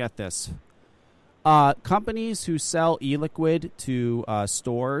before I forget this. Companies who sell e-liquid to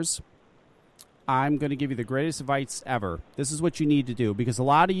stores, I'm going to give you the greatest advice ever. This is what you need to do because a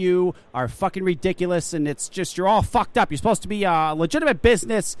lot of you are fucking ridiculous and it's just you're all fucked up. You're supposed to be a legitimate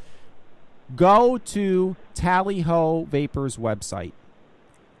business. Go to Tally Ho Vapor's website.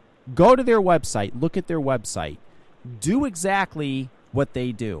 Go to their website. Look at their website. Do exactly what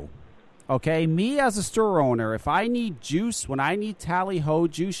they do. Okay? Me as a store owner, if I need juice, when I need Tally Ho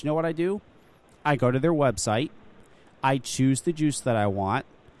juice, you know what I do? I go to their website. I choose the juice that I want.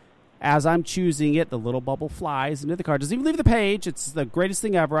 As I'm choosing it, the little bubble flies into the cart. Doesn't even leave the page. It's the greatest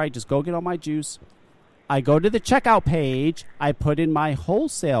thing ever. I just go get all my juice. I go to the checkout page. I put in my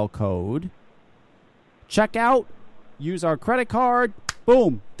wholesale code. Check out. Use our credit card.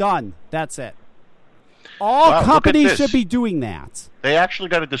 Boom. Done. That's it. All companies should be doing that. They actually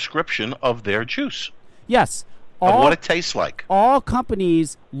got a description of their juice. Yes. Of what it tastes like. All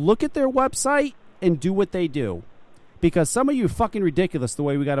companies look at their website and do what they do. because some of you are fucking ridiculous the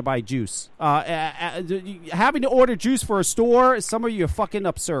way we got to buy juice. Having to order juice for a store, some of you are fucking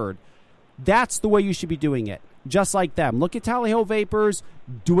absurd. That's the way you should be doing it, just like them. Look at Tally Ho Vapors,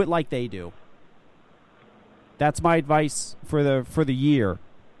 do it like they do. That's my advice for the year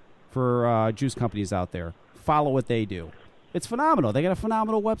for juice companies out there. Follow what they do. It's phenomenal. They got a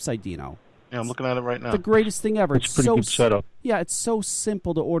phenomenal website, Dino. Yeah, I'm looking at it right now. The greatest thing ever. It's pretty good setup. Yeah, it's so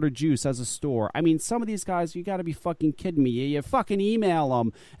simple to order juice as a store. I mean, some of these guys, you got to be fucking kidding me. You fucking email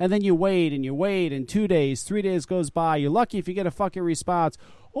them, and then you wait, and 2 days, 3 days goes by. You're lucky if you get a fucking response.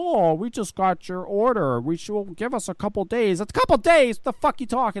 Oh, we just got your order. Give us a couple days. That's a couple days. What the fuck you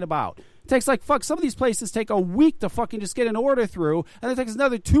talking about? It takes like fuck. Some of these places take a week to fucking just get an order through, and it takes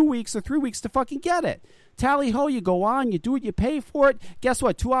another 2 weeks or 3 weeks to fucking get it. Tally ho, you go on, you do it, you pay for it. Guess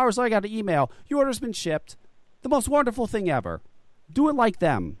what? 2 hours later, I got an email. Your order's been shipped. The most wonderful thing ever. Do it like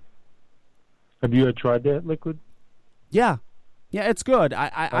them. Have you tried that liquid? Yeah, it's good.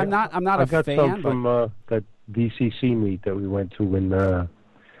 I'm not a fan. I got some from that VCC meet that we went to in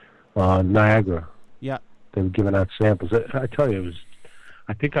Niagara. Yeah, they were giving out samples. I tell you,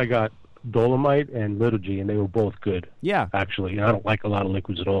 I think I got Dolomite and Liturgy, and they were both good. Yeah, actually, I don't like a lot of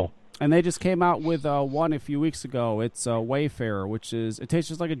liquids at all. And they just came out with one a few weeks ago. It's Wayfarer, it tastes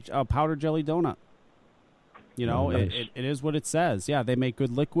just like a powdered jelly donut. You know, nice. it is what it says. Yeah, they make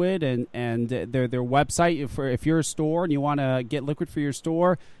good liquid, and their website, if you're a store and you want to get liquid for your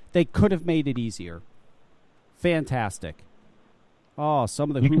store, they could have made it easier. Fantastic. Oh, some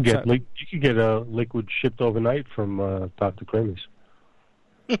of the you can get a liquid shipped overnight from Dr. Kramer's.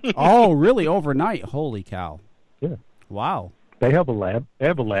 Oh, really? Overnight? Holy cow! Yeah. Wow. They have a lab.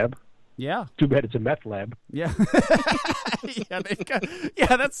 Yeah. Too bad it's a meth lab. Yeah.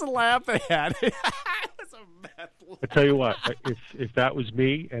 That's the lab they had. It's a meth lab. I tell you what, if that was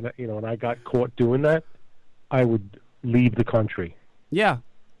me and I got caught doing that, I would leave the country. Yeah.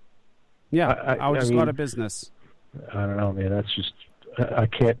 Yeah. I would just go out of business. I don't know, man. That's just I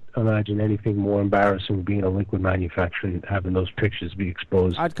can't imagine anything more embarrassing than being a liquid manufacturer and having those pictures be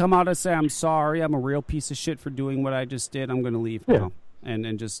exposed. I'd come out and say, I'm sorry, I'm a real piece of shit for doing what I just did. I'm going to leave now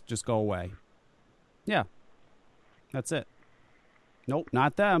and just go away. Yeah. That's it. Nope,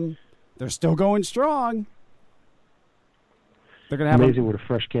 not them. They're still going strong. They're going to have amazing what a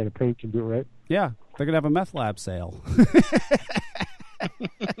fresh can of paint can do, right? Yeah. They're going to have a meth lab sale.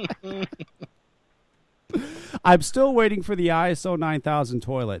 I'm still waiting for the ISO 9000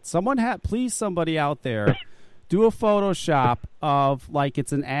 toilet. Somebody out there, do a Photoshop of like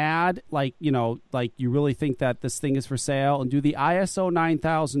it's an ad, like you really think that this thing is for sale, and do the ISO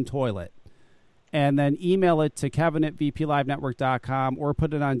 9000 toilet, and then email it to Kevin@VPLiveNetwork.com or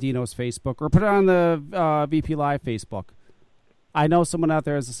put it on Dino's Facebook or put it on the VP Live Facebook. I know someone out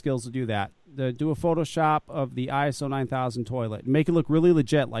there has the skills to do that. Do a Photoshop of the ISO 9000 toilet. Make it look really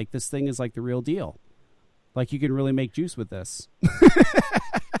legit, like this thing is like the real deal. Like you can really make juice with this.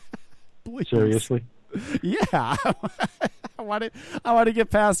 Seriously? Yeah. I want to get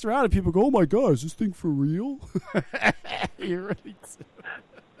passed around and people go, "Oh my God, is this thing for real?" You're really...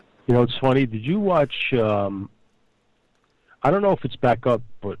 it's funny. Did you watch? I don't know if it's back up,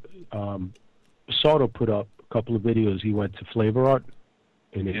 but Soto put up a couple of videos. He went to Flavor Art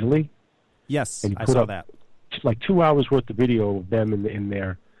in Italy. Yes, and I saw that. Like 2 hours worth of video of them in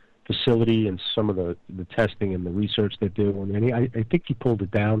their facility and some of the testing and the research they do. And I think he pulled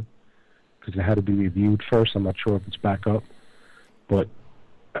it down because it had to be reviewed first. I'm not sure if it's back up. But,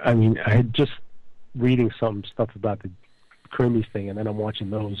 I mean, I had just reading some stuff about the Creamies thing, and then I'm watching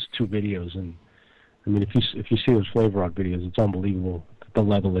those two videos. And, I mean, if you see those Flavor Rock videos, it's unbelievable the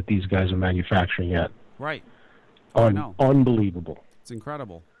level that these guys are manufacturing at. Right. I know. Unbelievable. It's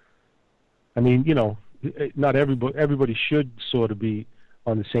incredible. I mean, not everybody should sort of be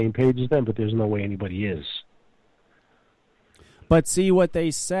on the same page as them, but there's no way anybody is. But see what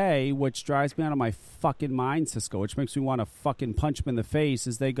they say, which drives me out of my fucking mind, Cisco, which makes me want to fucking punch them in the face,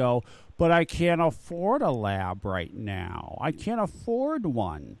 is they go, "But I can't afford a lab right now. I can't afford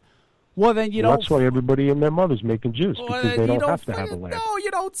one." Well, then that's why everybody and their mother's making juice, because they don't have to have a lab. No, you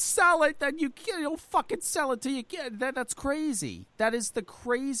don't sell it. Then you don't fucking sell it till you get. That's crazy. That is the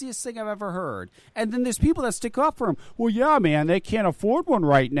craziest thing I've ever heard. And then there's people that stick up for them. Well, yeah, man, they can't afford one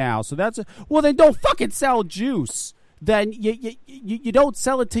right now. So well, then don't fucking sell juice. Then you don't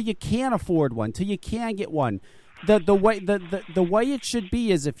sell it till you can afford one, till you can get one. The way it should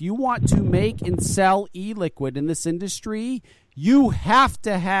be is if you want to make and sell e-liquid in this industry, you have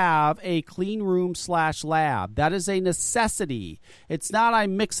to have a clean room /lab. That is a necessity. It's not I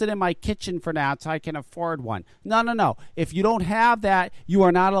mix it in my kitchen for now so I can afford one. No. If you don't have that, you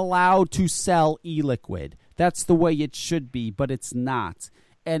are not allowed to sell e-liquid. That's the way it should be, but it's not.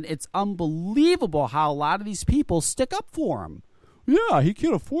 And it's unbelievable how a lot of these people stick up for him. Yeah, he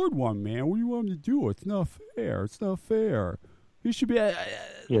can't afford one, man. What do you want him to do? It's not fair. It's not fair. He should be.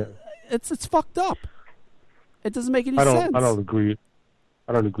 Yeah. It's fucked up. It doesn't make any sense. I don't agree.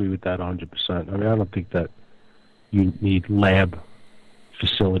 I don't agree with that 100%. I mean, I don't think that you need lab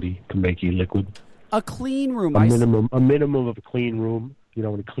facility to make e-liquid. A clean room. A minimum of a clean room,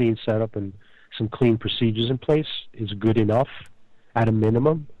 and a clean setup and some clean procedures in place is good enough. At a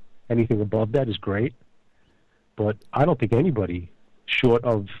minimum, anything above that is great. But I don't think anybody, short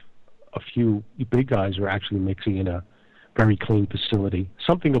of a few big guys, are actually mixing in a very clean facility.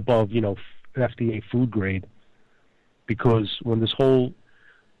 Something above, FDA food grade. Because when this whole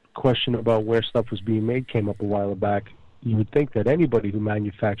question about where stuff was being made came up a while back, you would think that anybody who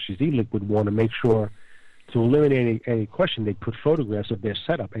manufactures e-liquid would want to make sure, to eliminate any question, they put photographs of their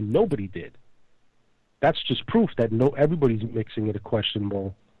setup, and nobody did. That's just proof that everybody's mixing in a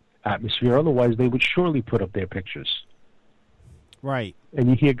questionable atmosphere. Otherwise, they would surely put up their pictures. Right. And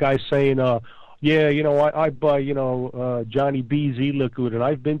you hear guys saying, I buy, Johnny B's e-liquid, and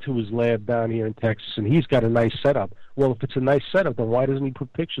I've been to his lab down here in Texas, and he's got a nice setup. Well, if it's a nice setup, then why doesn't he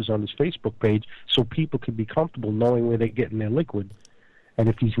put pictures on his Facebook page so people can be comfortable knowing where they're getting their liquid? And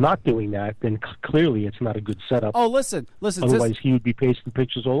if he's not doing that, then clearly it's not a good setup. Oh, listen. Otherwise, he would be pasting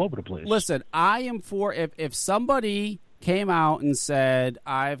pictures all over the place. Listen, I am for if somebody came out and said,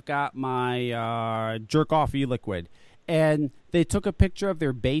 I've got my jerk-off e-liquid, and they took a picture of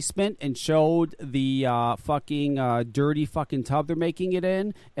their basement and showed the dirty fucking tub they're making it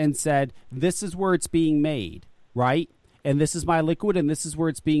in and said, this is where it's being made, right? And this is my liquid, and this is where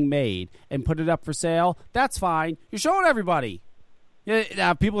it's being made, and put it up for sale, that's fine. You're showing everybody.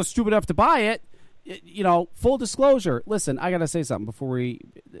 Now, people are stupid enough to buy it. Full disclosure. Listen, I got to say something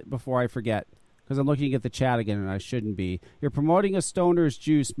before I forget, because I'm looking at the chat again, and I shouldn't be. You're promoting a stoner's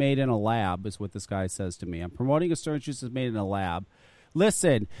juice made in a lab, is what this guy says to me. I'm promoting a stoner's juice that's made in a lab.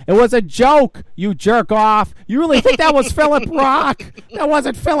 Listen, it was a joke, you jerk off. You really think that was Philip Rock? That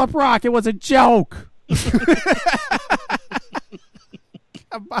wasn't Philip Rock. It was a joke.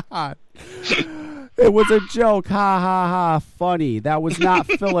 Come on. It was a joke. Ha, ha, ha. Funny. That was not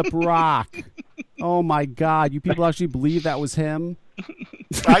Philip Rock. Oh, my God. You people actually believe that was him?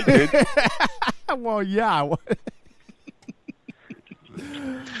 I did. Well, yeah.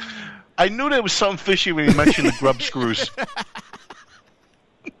 I knew there was something fishy when he mentioned the grub screws.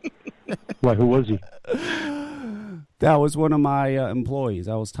 Why, who was he? That was one of my employees.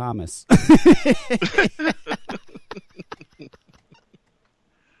 That was Thomas.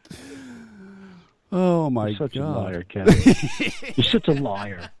 Oh, my You're such God. a liar, Kevin. You're such a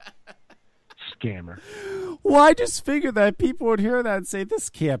liar. Scammer. Well, I just figured that people would hear that and say, this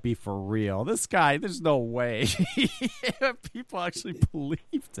can't be for real. This guy, there's no way. People actually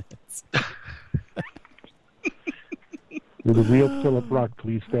believed it. Will the real Philip Rock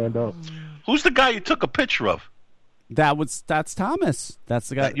please stand up? Who's the guy you took a picture of? That's Thomas. That's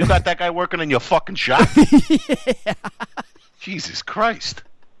the guy. You got that guy working in your fucking shop? Yeah. Jesus Christ.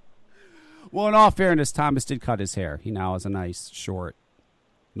 Well, in all fairness, Thomas did cut his hair. He now has a nice, short,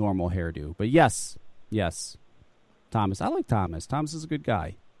 normal hairdo. But yes, Thomas. I like Thomas. Thomas is a good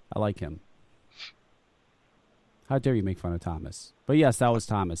guy. I like him. How dare you make fun of Thomas? But yes, that was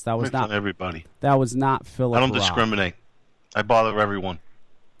Thomas. That was Make fun not of everybody. That was not Philip. I don't Rock. discriminate. I bother everyone.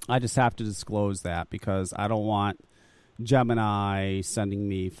 I just have to disclose that because I don't want Gemini sending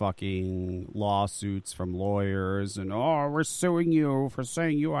me fucking lawsuits from lawyers and we're suing you for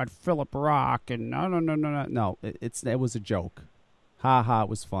saying you had Philip Rock and no. It was a joke. Ha ha, it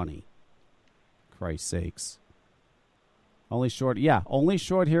was funny. Christ's sakes. Only short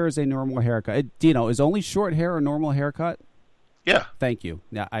hair is a normal haircut. Dino, is only short hair a normal haircut? Yeah. Thank you.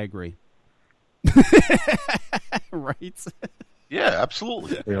 Yeah, I agree. Right? Yeah,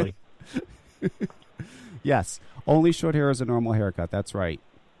 absolutely. Really? Yes. Only short hair is a normal haircut. That's right.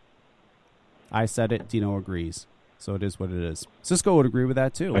 I said it. Dino agrees. So it is what it is. Cisco would agree with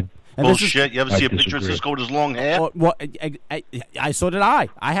that, too. Bullshit. You ever see a picture of Cisco with his long hair? So did I.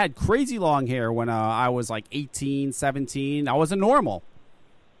 I had crazy long hair when I was like 18, 17. I wasn't normal.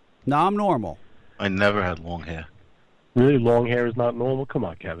 Now I'm normal. I never had long hair. Really? Long hair is not normal? Come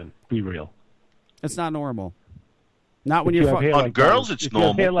on, Kevin. Be real. It's not normal. Not when you're on like girls, it's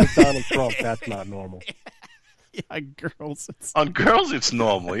normal. If you have hair like Donald Trump, that's not normal. Yeah, girls. On girls, it's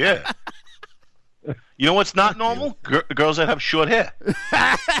normal, yeah. You know what's not normal? Girls that have short hair.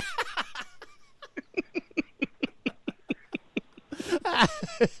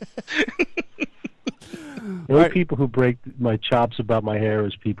 The only people who break my chops about my hair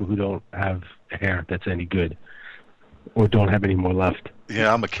is people who don't have hair that's any good, or don't have any more left.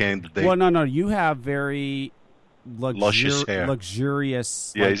 Yeah, I'm a candidate. Well, no, you have very luscious hair.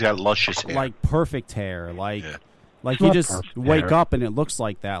 Luxurious. Yeah, he's got luscious hair. Like perfect hair. Like It's you not just perfect wake hair. up and it looks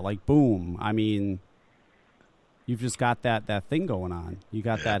like that. Like boom. I mean, you've just got that thing going on. You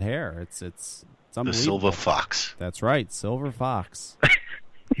got that hair. It's the unbelievable. silver fox. That's right, silver fox.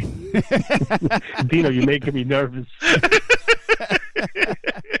 Dino, you're making me nervous.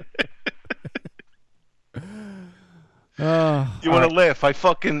 You want to laugh?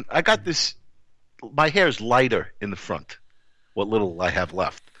 I got this. My hair's lighter in the front. What little I have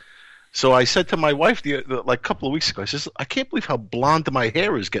left. So I said to my wife like a couple of weeks ago, I says, I can't believe how blonde my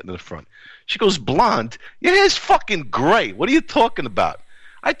hair is getting in the front. She goes, blonde? Your hair's fucking gray. What are you talking about?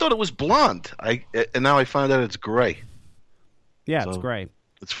 I thought it was blonde. And now I found out it's gray. Yeah, So it's gray.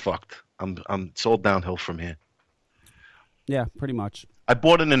 It's fucked. It's all downhill from here. Yeah, pretty much. I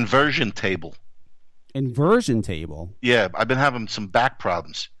bought an inversion table. Inversion table. Yeah, I've been having some back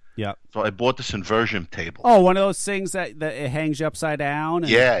problems. Yep. So I bought this inversion table. Oh, one of those things that it hangs you upside down.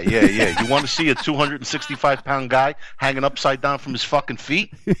 And... Yeah. You want to see a 265-pound guy hanging upside down from his fucking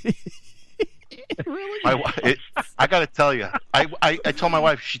feet? Really? I got to tell you, I told my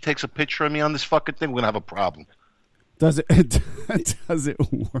wife if she takes a picture of me on this fucking thing, we're gonna have a problem. Does it? Does it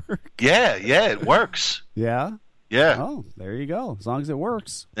work? Yeah, it works. Yeah. Yeah. Oh, there you go. As long as it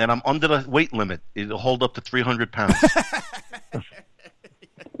works. And I'm under the weight limit. It'll hold up to 300 pounds.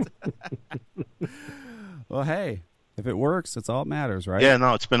 Well, hey, if it works, that's all that matters, right? Yeah,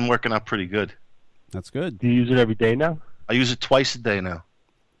 no, it's been working out pretty good. That's good. Do you use it every day now? I use it twice a day now.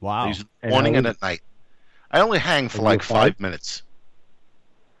 Wow. I use it in the morning and at night. I only hang for like 5 minutes.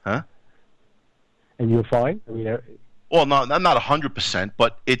 Huh? And you're fine? I mean, well, no, I'm not 100%,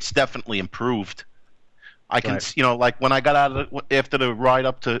 but it's definitely improved. I can, Right. like when I got after the ride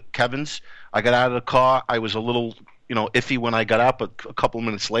up to Kevin's, I got out of the car. I was a little, iffy when I got out, but a couple of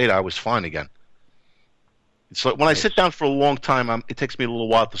minutes later, I was fine again. So when I sit down for a long time, it takes me a little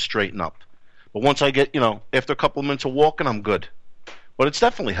while to straighten up. But once I get, after a couple of minutes of walking, I'm good. But it's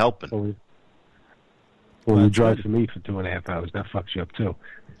definitely helping. Well, you drive for me for 2.5 hours. That fucks you up, too.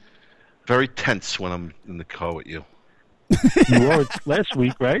 Very tense when I'm in the car with you. You weren't last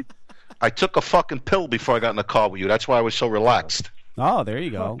week, right? I took a fucking pill before I got in the car with you. That's why I was so relaxed. Oh, there you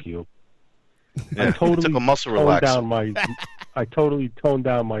go. Fuck you. Yeah, I totally took a muscle toned relaxer. I totally toned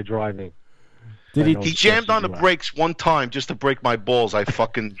down my driving. Did he? He jammed on the brakes one time just to break my balls. I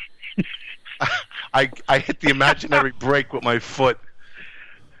fucking... I hit the imaginary brake with my foot.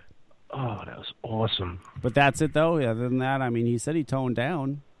 Oh, that was awesome. But that's it, though. Other than that, I mean, he said he toned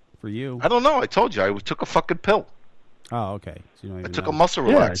down for you. I don't know. I told you. I took a fucking pill. Oh, okay. So you don't I even took know. a muscle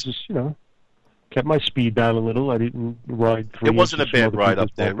Yeah, I relaxer. just, kept my speed down a little. I didn't ride 3 It wasn't a inches from bad other ride up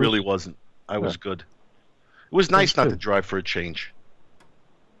people's there. It bumpers. really wasn't. I was good. It was nice not to drive for a change.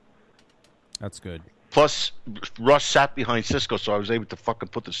 That's good. Plus, Russ sat behind Cisco, so I was able to fucking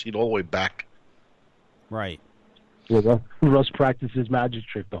put the seat all the way back. Right. Yeah, Russ practiced his magic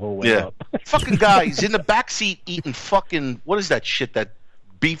trick the whole way Yeah. up. Fucking guy, he's in the back seat eating fucking, what is that shit, that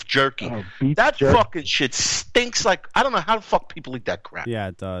beef jerky? Oh, beef that jerky. fucking shit stinks like, I don't know how the fuck people eat that crap. Yeah,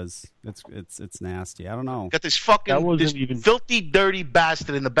 it does. It's nasty. I don't know. Got this That fucking, wasn't this even- filthy, dirty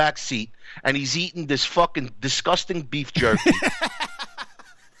bastard in the back seat, and he's eating this fucking disgusting beef jerky.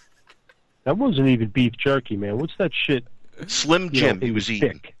 That wasn't even beef jerky, man. What's that shit? Slim Jim he was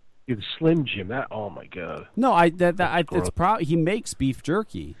eating. Thick. Yeah, the Slim Jim. That. Oh my god. No, it's gross. probably he makes beef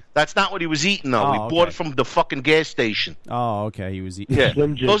jerky. That's not what he was eating, though. Oh, He bought okay. it from the fucking gas station. Oh, okay. He was eating. Yeah,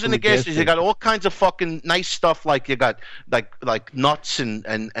 Slim Jim goes from in the the gas gas station. They got all kinds of fucking nice stuff. Like you got like nuts and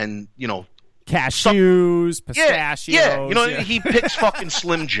Cashews, pistachios. Yeah. He picks fucking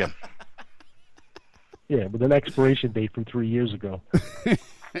Slim Jim. Yeah, with an expiration date from 3 years ago.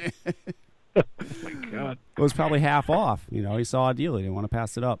 Oh my god. It was probably half off. He saw a deal. He didn't want to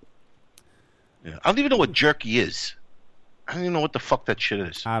pass it up. Yeah. I don't even know what jerky is. I don't even know what the fuck that shit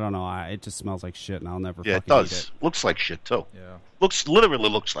is. I don't know. It just smells like shit, and I'll never. Yeah, it fucking does. Eat Looks like shit too. Yeah. Literally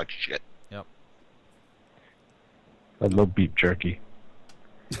looks like shit. Yep. I love beef jerky.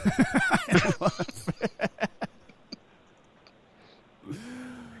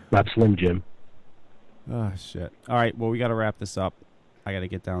 Not Slim Jim. Oh shit! All right. Well, we got to wrap this up. I got to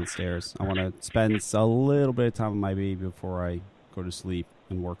get downstairs. I want to spend a little bit of time with my baby before I go to sleep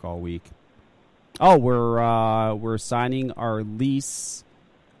and work all week. Oh, we're signing our lease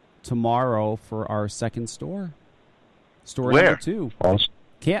tomorrow for our second store. Store Where? number 2. Awesome.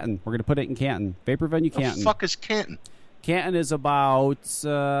 Canton. We're going to put it in Canton. Vapor Venue, The Canton. fuck is Canton? Canton is about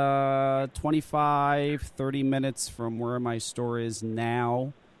 25, 30 minutes from where my store is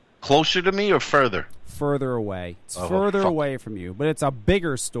now. Closer to me or further? Further away. It's Oh, further fuck. away from you, but it's a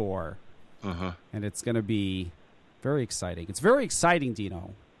bigger store, Uh-huh. and it's going to be very exciting. It's very exciting,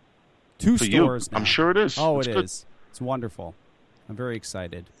 Dino. 2 For you, stores now. I'm sure it is. Oh, It's it good. is. It's wonderful. I'm very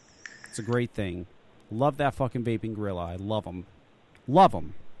excited. It's a great thing. Love that fucking vaping gorilla. I love him. Love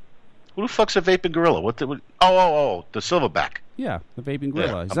him. Who the fuck's a vaping gorilla? Oh, the silverback. Yeah, the vaping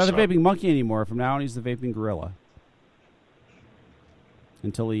gorilla. Yeah, He's I'm not sorry. the vaping monkey anymore. From now on, he's the vaping gorilla.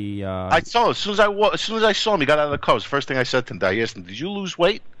 Until he... I saw him. As soon as I saw him, he got out of the car. It was the first thing I said to him. I asked him, "Did you lose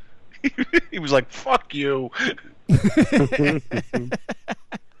weight?" He was like, "Fuck you."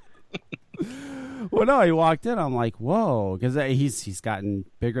 Well, no, he walked in. I'm like, whoa, because he's gotten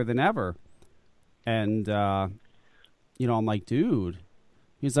bigger than ever. And, I'm like, dude.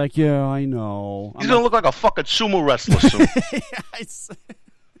 He's like, yeah, I know. He's gonna look like a fucking sumo wrestler soon.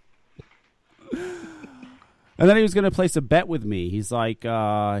 And then he was going to place a bet with me. He's like,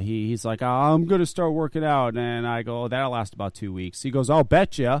 he's like, I'm going to start working out. And I go, that'll last about 2 weeks. He goes, I'll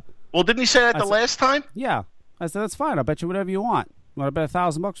bet you. Well, didn't he say that the last time? Yeah. I said, that's fine. I'll bet you whatever you want. You want to bet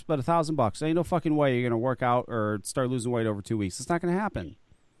 $1,000? Bet $1,000. There ain't no fucking way you're going to work out or start losing weight over 2 weeks. It's not going to happen.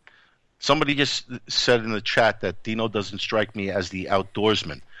 Somebody just said in the chat that Dino doesn't strike me as the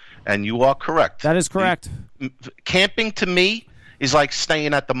outdoorsman. And you are correct. That is correct. Camping to me is like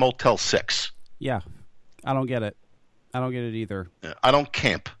staying at the Motel 6. Yeah. I don't get it. I don't get it either. I don't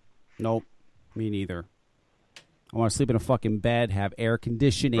camp. Nope. Me neither. I want to sleep in a fucking bed, have air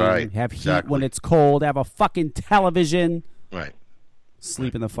conditioning, Right, have heat exactly. when it's cold, have a fucking television. Right.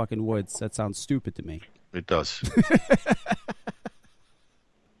 Sleep in the fucking woods. That sounds stupid to me. It does.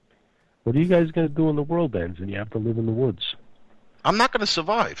 What are you guys going to do when the world ends and you have to live in the woods? I'm not going to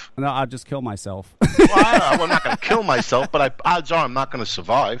survive. No, I'll just kill myself. I'm not going to kill myself, but odds are I'm not going to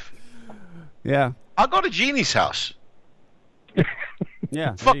survive. Yeah. I'll go to Jeannie's house.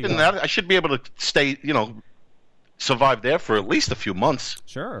 Yeah. Fucking that. I should be able to stay, survive there for at least a few months.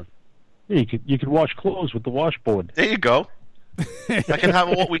 Sure. Yeah, you could wash clothes with the washboard. There you go. We can have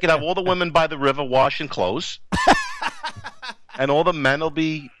all the women by the river washing clothes, and all the men will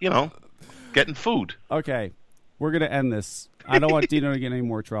be, getting food. Okay. We're going to end this. I don't want Dino to get any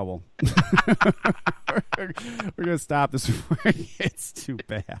more trouble. We're going to stop this before it gets too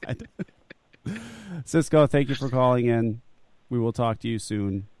bad. Cisco, thank you for calling in. We will talk to you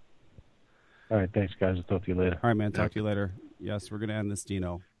soon. All right, thanks, guys. I'll talk to you later. All right, man. Talk to you later. Yes, we're going to end this,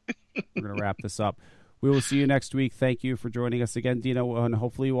 Dino. We're going to wrap this up. We will see you next week. Thank you for joining us again, Dino. And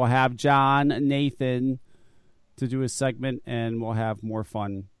hopefully we'll have John Nathan to do his segment, and we'll have more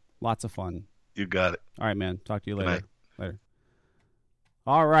fun. Lots of fun. You got it. All right, man. Talk to you later. Good night. Later.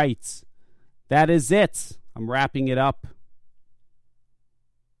 All right. That is it. I'm wrapping it up.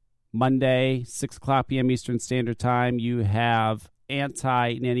 Monday, 6 o'clock p.m. Eastern Standard Time, you have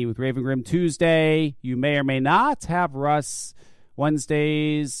Anti-Nanny with Raven Grimm. Tuesday, you may or may not have Russ.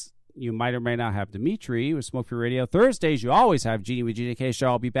 Wednesdays, you might or may not have Dimitri with Smoke Free Radio. Thursdays, you always have Jeannie with Gina K Show.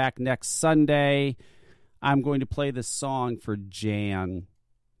 I'll be back next Sunday. I'm going to play this song for Jan.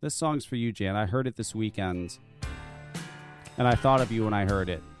 This song's for you, Jan. I heard it this weekend, and I thought of you when I heard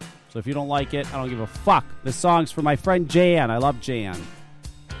it. So if you don't like it, I don't give a fuck. This song's for my friend Jan. I love Jan.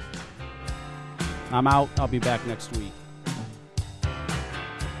 I'm out. I'll be back next week.